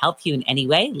if I can help you in any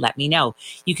way, let me know.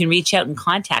 You can reach out and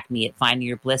contact me at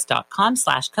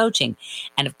findingyourbliss.com/coaching.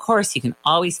 And of course, you can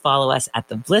always follow us at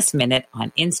The Bliss Minute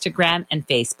on Instagram and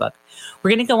Facebook.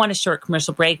 We're going to go on a short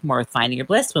commercial break, more with Finding Your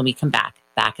Bliss when we come back.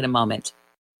 Back in a moment.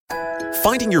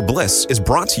 Finding Your Bliss is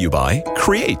brought to you by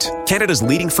Create, Canada's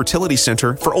leading fertility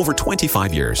centre for over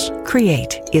 25 years.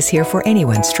 Create is here for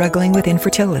anyone struggling with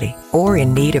infertility or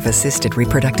in need of assisted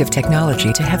reproductive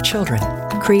technology to have children.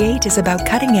 Create is about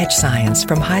cutting-edge science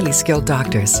from highly skilled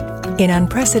doctors. In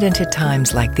unprecedented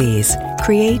times like these,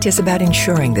 Create is about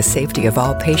ensuring the safety of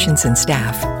all patients and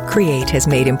staff. Create has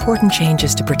made important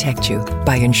changes to protect you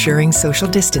by ensuring social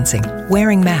distancing,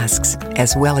 wearing masks,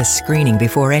 as well as screening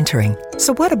before entering.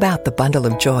 So what about the bundle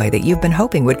of joy that you've been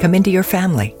hoping would come into your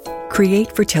family?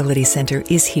 Create Fertility Center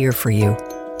is here for you.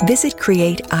 Visit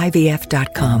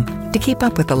createivf.com to keep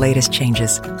up with the latest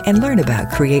changes and learn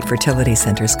about Create Fertility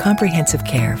Center's comprehensive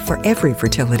care for every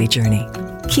fertility journey.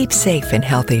 Keep safe and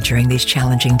healthy during these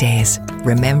challenging days,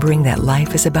 remembering that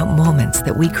life is about moments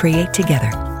that we create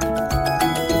together.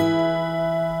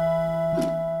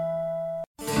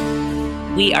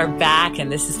 We are back,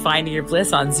 and this is Finding Your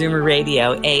Bliss on Zoomer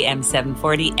Radio, AM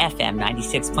 740, FM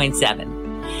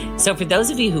 96.7. So for those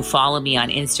of you who follow me on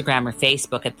Instagram or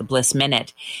Facebook at The Bliss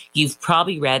Minute, you've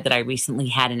probably read that I recently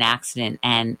had an accident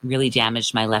and really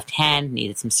damaged my left hand,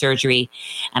 needed some surgery,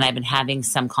 and I've been having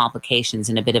some complications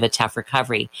and a bit of a tough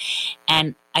recovery.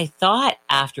 And I thought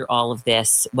after all of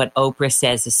this, what Oprah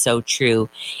says is so true,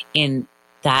 in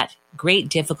that great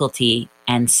difficulty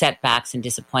and setbacks and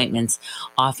disappointments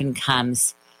often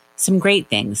comes some great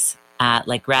things.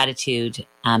 Like gratitude,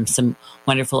 some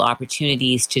wonderful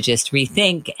opportunities to just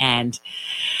rethink and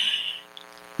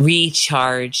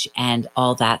recharge and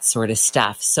all that sort of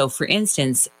stuff. So for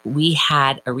instance, we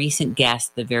had a recent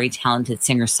guest, the very talented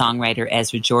singer-songwriter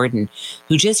Ezra Jordan,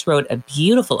 who just wrote a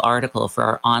beautiful article for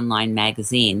our online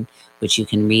magazine which you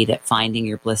can read at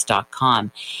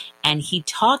findingyourbliss.com. And he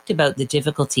talked about the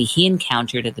difficulty he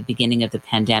encountered at the beginning of the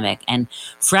pandemic. And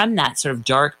from that sort of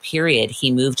dark period,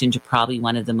 he moved into probably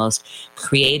one of the most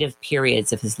creative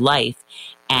periods of his life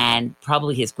and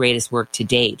probably his greatest work to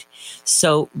date.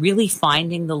 So really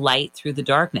finding the light through the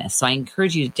darkness. So I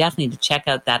encourage you definitely to check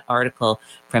out that article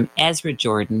from Ezra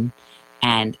Jordan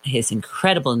and his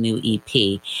incredible new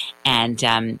EP. And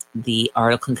the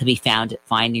article can be found at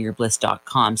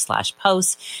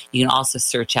findingyourbliss.com/posts. You can also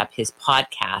search up his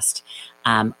podcast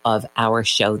of our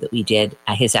show that we did,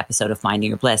 his episode of Finding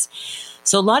Your Bliss.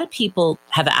 So a lot of people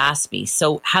have asked me,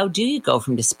 so how do you go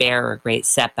from despair or a great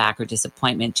setback or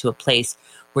disappointment to a place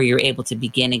where you're able to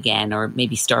begin again or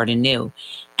maybe start anew?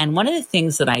 And one of the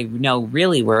things that I know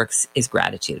really works is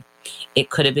gratitude. It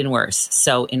could have been worse.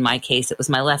 So in my case, it was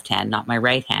my left hand, not my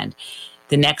right hand.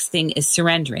 The next thing is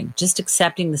surrendering, just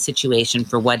accepting the situation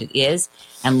for what it is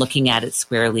and looking at it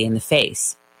squarely in the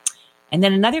face. And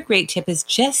then another great tip is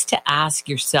just to ask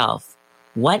yourself,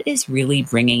 what is really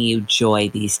bringing you joy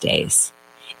these days?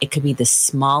 It could be the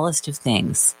smallest of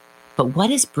things, but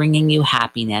what is bringing you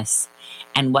happiness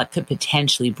and what could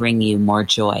potentially bring you more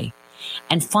joy?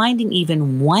 And finding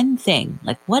even one thing,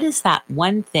 like what is that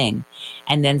one thing?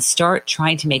 And then start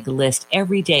trying to make a list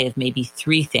every day of maybe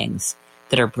 3 things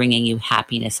that are bringing you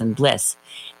happiness and bliss.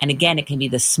 And again, it can be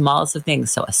the smallest of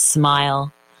things. So a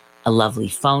smile, a lovely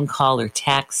phone call or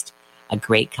text, a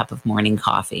great cup of morning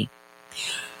coffee.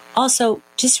 Also,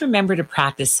 just remember to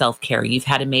practice self-care. You've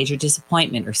had a major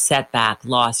disappointment or setback,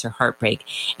 loss or heartbreak,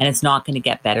 and it's not going to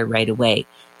get better right away.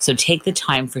 So take the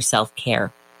time for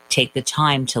self-care. Take the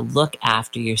time to look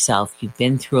after yourself. You've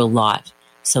been through a lot,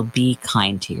 so be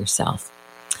kind to yourself.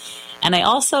 And I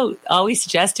also always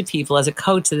suggest to people as a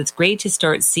coach that it's great to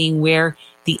start seeing where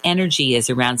the energy is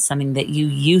around something that you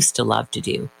used to love to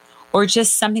do, or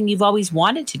just something you've always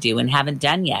wanted to do and haven't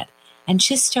done yet. And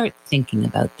just start thinking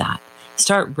about that.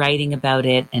 Start writing about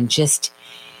it and just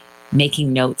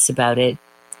making notes about it,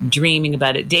 dreaming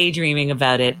about it, daydreaming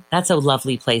about it. That's a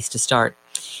lovely place to start.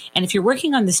 And if you're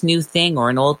working on this new thing or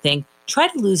an old thing, try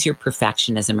to lose your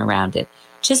perfectionism around it.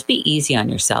 Just be easy on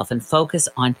yourself and focus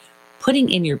on putting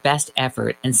in your best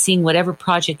effort and seeing whatever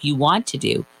project you want to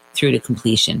do through to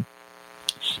completion.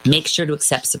 Make sure to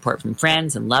accept support from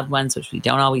friends and loved ones, which we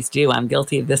don't always do. I'm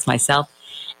guilty of this myself.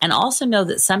 And also know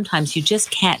that sometimes you just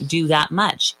can't do that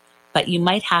much, but you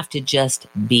might have to just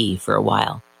be for a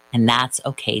while. And that's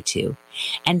okay too.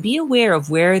 And be aware of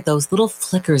where those little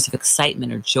flickers of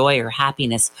excitement or joy or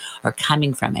happiness are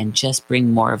coming from and just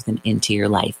bring more of them into your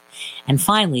life. And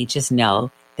finally, just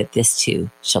know that this too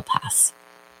shall pass.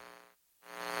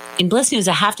 In Bliss News,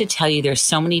 I have to tell you, there's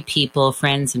so many people,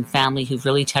 friends and family who've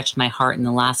really touched my heart in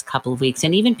the last couple of weeks,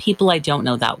 and even people I don't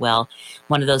know that well.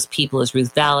 One of those people is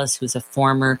Ruth Vallis, who's a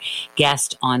former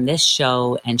guest on this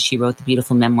show, and she wrote the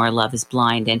beautiful memoir, Love is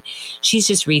Blind, and she's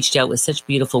just reached out with such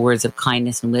beautiful words of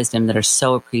kindness and wisdom that are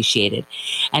so appreciated.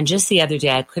 And just the other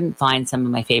day, I couldn't find some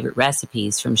of my favorite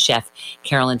recipes from Chef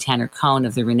Carolyn Tanner Cohn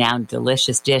of the renowned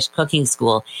Delicious Dish Cooking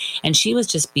School, and she was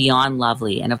just beyond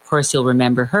lovely. And of course, you'll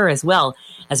remember her as well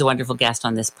as a wonderful guest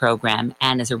on this program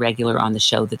and as a regular on the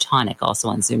show, The Tonic, also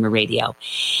on Zoomer Radio.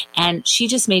 And she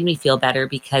just made me feel better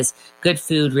because good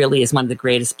food really is one of the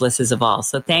greatest blisses of all.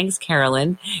 So thanks,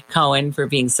 Carolyn Cohen, for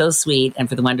being so sweet and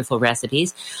for the wonderful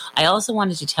recipes. I also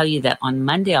wanted to tell you that on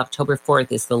Monday, October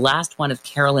 4th, is the last one of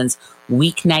Carolyn's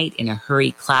Weeknight in a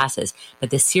Hurry classes.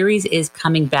 But the series is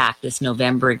coming back this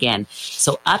November again.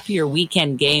 So up your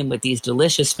weekend game with these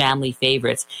delicious family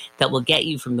favorites that will get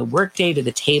you from the workday to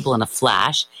the table in a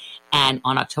flash. And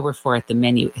on October 4th, the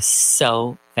menu is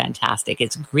so fantastic.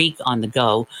 It's Greek on the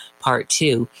Go, Part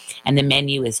 2. And the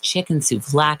menu is chicken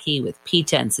souvlaki with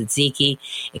pita and tzatziki.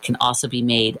 It can also be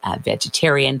made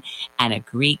vegetarian, and a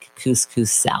Greek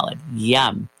couscous salad.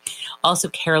 Yum. Also,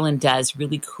 Carolyn does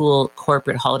really cool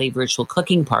corporate holiday virtual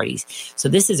cooking parties. So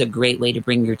this is a great way to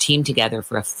bring your team together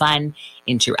for a fun,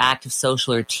 interactive,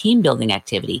 social, or team building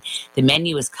activity. The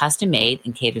menu is custom made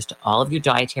and caters to all of your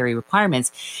dietary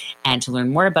requirements. And to learn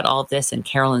more about all of this and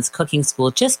Carolyn's cooking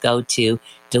school, just go to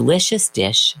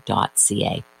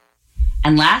deliciousdish.ca.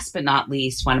 And last but not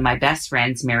least, one of my best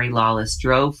friends, Mary Lawless,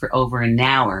 drove for over an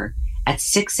hour at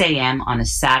 6 a.m. on a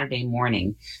Saturday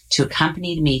morning to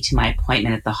accompany me to my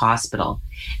appointment at the hospital.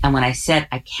 And when I said,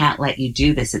 I can't let you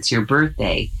do this, it's your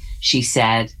birthday, she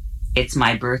said, it's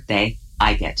my birthday,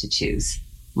 I get to choose.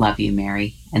 Love you,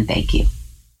 Mary, and thank you.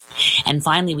 And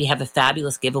finally, we have a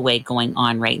fabulous giveaway going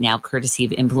on right now, courtesy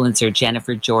of influencer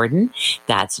Jennifer Jordan.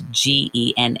 That's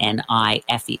GENNIFER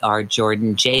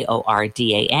Jordan,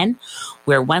 JORDAN,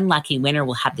 where one lucky winner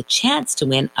will have the chance to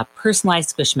win a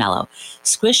personalized Squishmallow.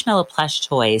 Squishmallow plush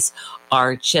toys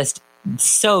are just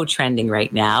so trending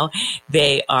right now.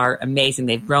 They are amazing.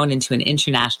 They've grown into an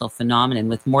international phenomenon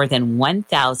with more than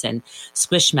 1,000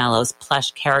 Squishmallows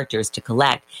plush characters to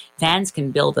collect. Fans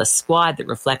can build a squad that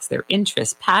reflects their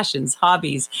interests, passions,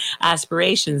 hobbies,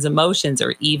 aspirations, emotions,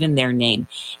 or even their name.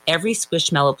 Every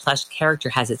Squishmallow plush character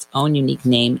has its own unique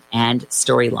name and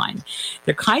storyline.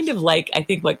 They're kind of like, I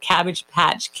think, what Cabbage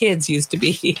Patch Kids used to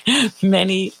be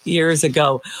many years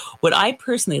ago. What I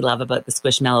personally love about the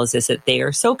Squishmallows is that they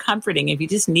are so comforting. If you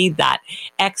just need that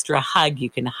extra hug, you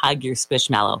can hug your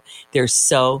Squishmallow. They're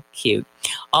so cute.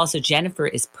 Also, Jennifer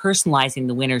is personalizing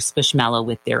the winner's Squishmallow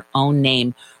with their own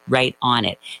name right on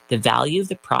it. The value of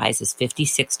the prize is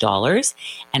 $56.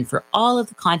 And for all of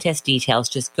the contest details,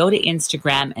 just go to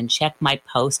Instagram and check my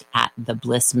post at The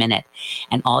Bliss Minute.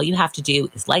 And all you have to do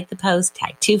is like the post,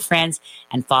 tag 2 friends,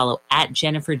 and follow at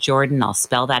Jennifer Jordan. I'll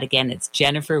spell that again. It's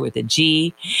Jennifer with a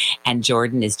G, and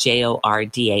Jordan is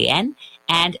JORDAN.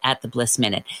 And at The Bliss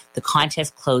Minute. The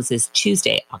contest closes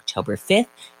Tuesday, October 5th,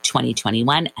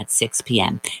 2021 at 6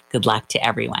 p.m. Good luck to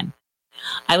everyone.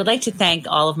 I would like to thank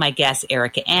all of my guests,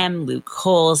 Erica M., Luke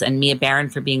Coles, and Mia Barron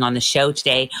for being on the show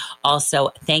today. Also,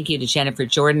 thank you to Jennifer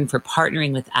Jordan for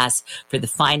partnering with us for the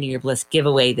Finding Your Bliss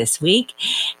giveaway this week.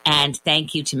 And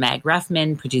thank you to Mag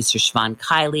Ruffman, producer Siobhan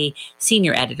Kiley,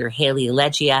 senior editor Haley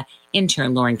Allegia,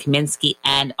 intern Lauren Kaminsky,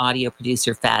 and audio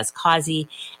producer Faz Kazi.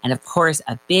 And of course,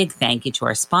 a big thank you to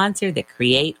our sponsor, the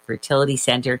Create Fertility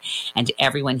Center, and to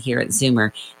everyone here at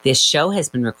Zoomer. This show has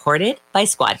been recorded by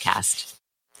Squadcast.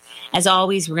 As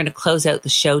always, we're going to close out the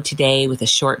show today with a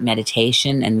short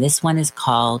meditation, and this one is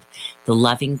called the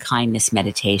Loving Kindness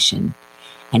Meditation.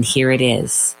 And here it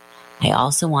is. I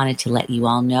also wanted to let you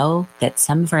all know that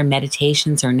some of our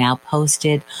meditations are now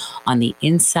posted on the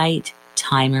Insight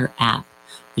Timer app,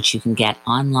 which you can get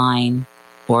online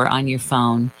or on your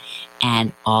phone.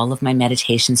 And all of my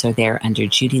meditations are there under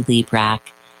Judy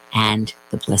Liebrecht and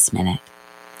the Bliss Minute.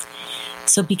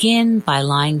 So begin by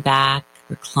lying back,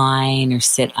 recline, or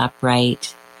sit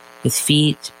upright with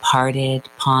feet parted,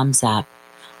 palms up,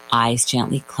 eyes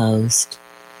gently closed.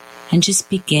 And just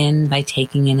begin by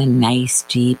taking in a nice,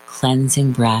 deep,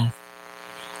 cleansing breath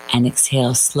and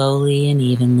exhale slowly and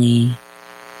evenly.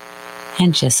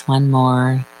 And just one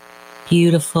more.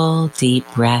 Beautiful, deep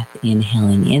breath,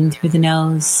 inhaling in through the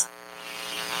nose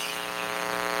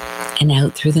and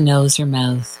out through the nose or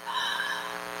mouth.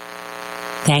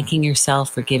 Thanking yourself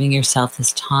for giving yourself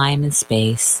this time and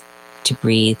space to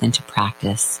breathe and to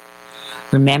practice.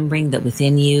 Remembering that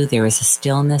within you there is a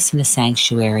stillness and a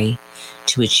sanctuary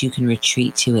to which you can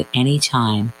retreat to at any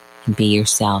time and be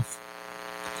yourself.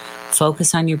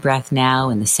 Focus on your breath now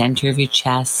in the center of your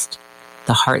chest,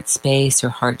 the heart space or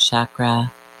heart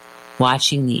chakra,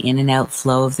 watching the in and out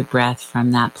flow of the breath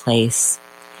from that place,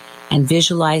 and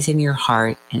visualize in your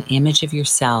heart an image of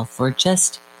yourself, or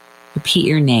just repeat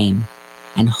your name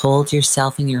and hold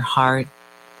yourself in your heart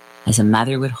as a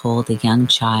mother would hold a young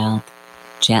child,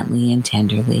 gently and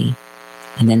tenderly,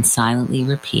 and then silently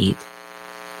repeat,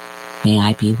 may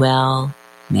I be well,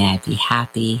 may I be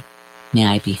happy, may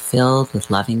I be filled with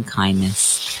loving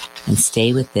kindness, and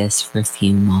stay with this for a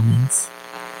few moments.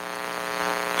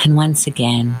 And once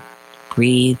again,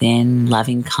 breathe in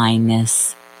loving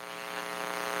kindness.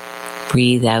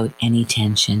 Breathe out any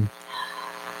tension.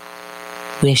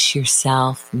 Wish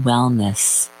yourself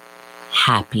wellness,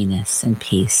 happiness, and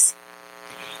peace.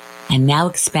 And now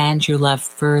expand your love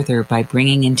further by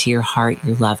bringing into your heart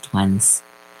your loved ones.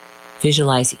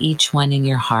 Visualize each one in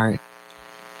your heart.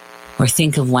 Or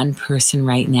think of one person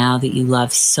right now that you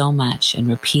love so much and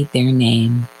repeat their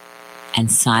name and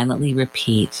silently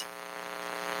repeat,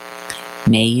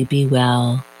 may you be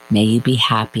well, may you be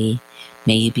happy,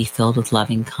 may you be filled with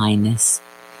loving kindness.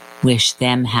 Wish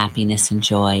them happiness and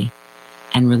joy,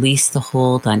 and release the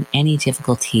hold on any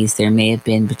difficulties there may have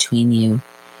been between you,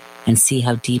 and see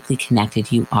how deeply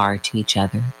connected you are to each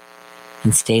other.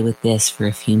 And stay with this for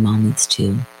a few moments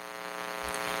too.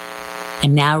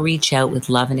 And now reach out with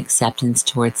love and acceptance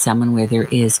towards someone where there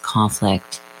is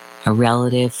conflict, a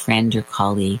relative, friend, or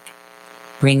colleague.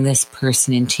 Bring this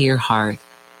person into your heart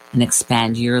and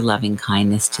expand your loving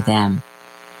kindness to them.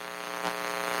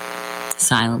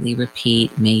 Silently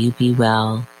repeat, may you be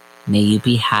well, may you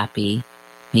be happy,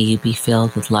 may you be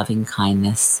filled with loving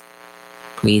kindness.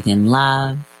 Breathe in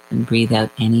love and breathe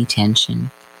out any tension.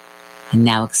 And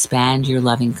now expand your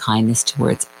loving kindness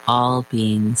towards all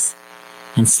beings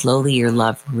And slowly your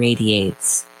love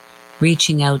radiates,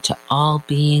 reaching out to all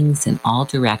beings in all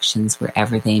directions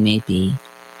wherever they may be.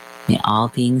 May all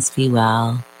beings be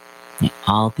well. May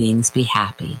all beings be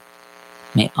happy.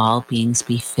 May all beings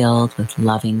be filled with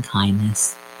loving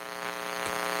kindness.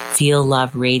 Feel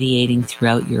love radiating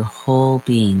throughout your whole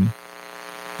being,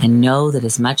 and know that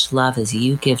as much love as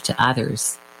you give to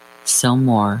others, so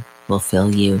more will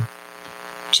fill you.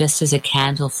 Just as a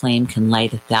candle flame can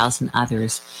light 1,000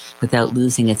 others without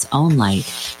losing its own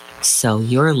light, so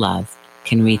your love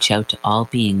can reach out to all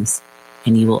beings,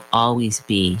 and you will always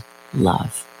be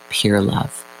love, pure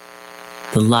love.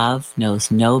 The love knows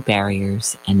no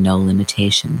barriers and no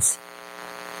limitations.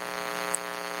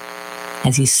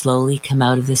 As you slowly come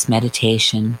out of this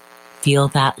meditation, feel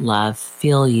that love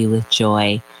fill you with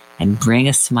joy and bring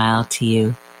a smile to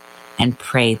you, and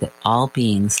pray that all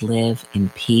beings live in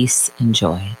peace and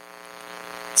joy.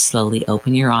 Slowly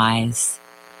open your eyes,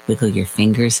 wiggle your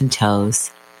fingers and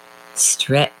toes,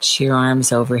 stretch your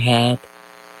arms overhead,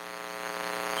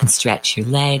 and stretch your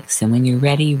legs. And when you're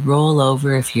ready, roll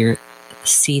over. If you're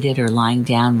seated or lying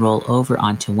down, roll over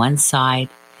onto one side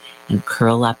and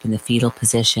curl up in the fetal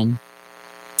position.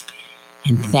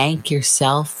 And thank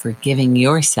yourself for giving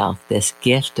yourself this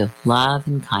gift of love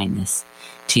and kindness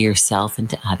to yourself and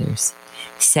to others.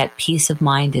 Set peace of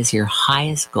mind as your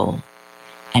highest goal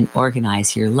and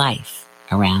organize your life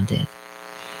around it.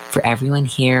 For everyone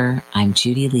here, I'm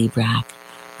Judy Librach,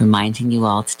 reminding you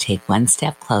all to take one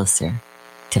step closer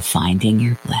to finding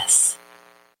your bliss.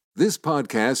 This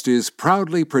podcast is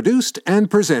proudly produced and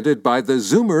presented by the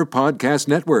Zoomer Podcast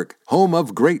Network, home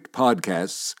of great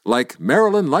podcasts like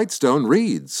Marilyn Lightstone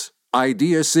Reads,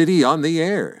 Idea City on the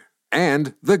Air,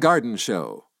 and The Garden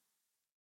Show.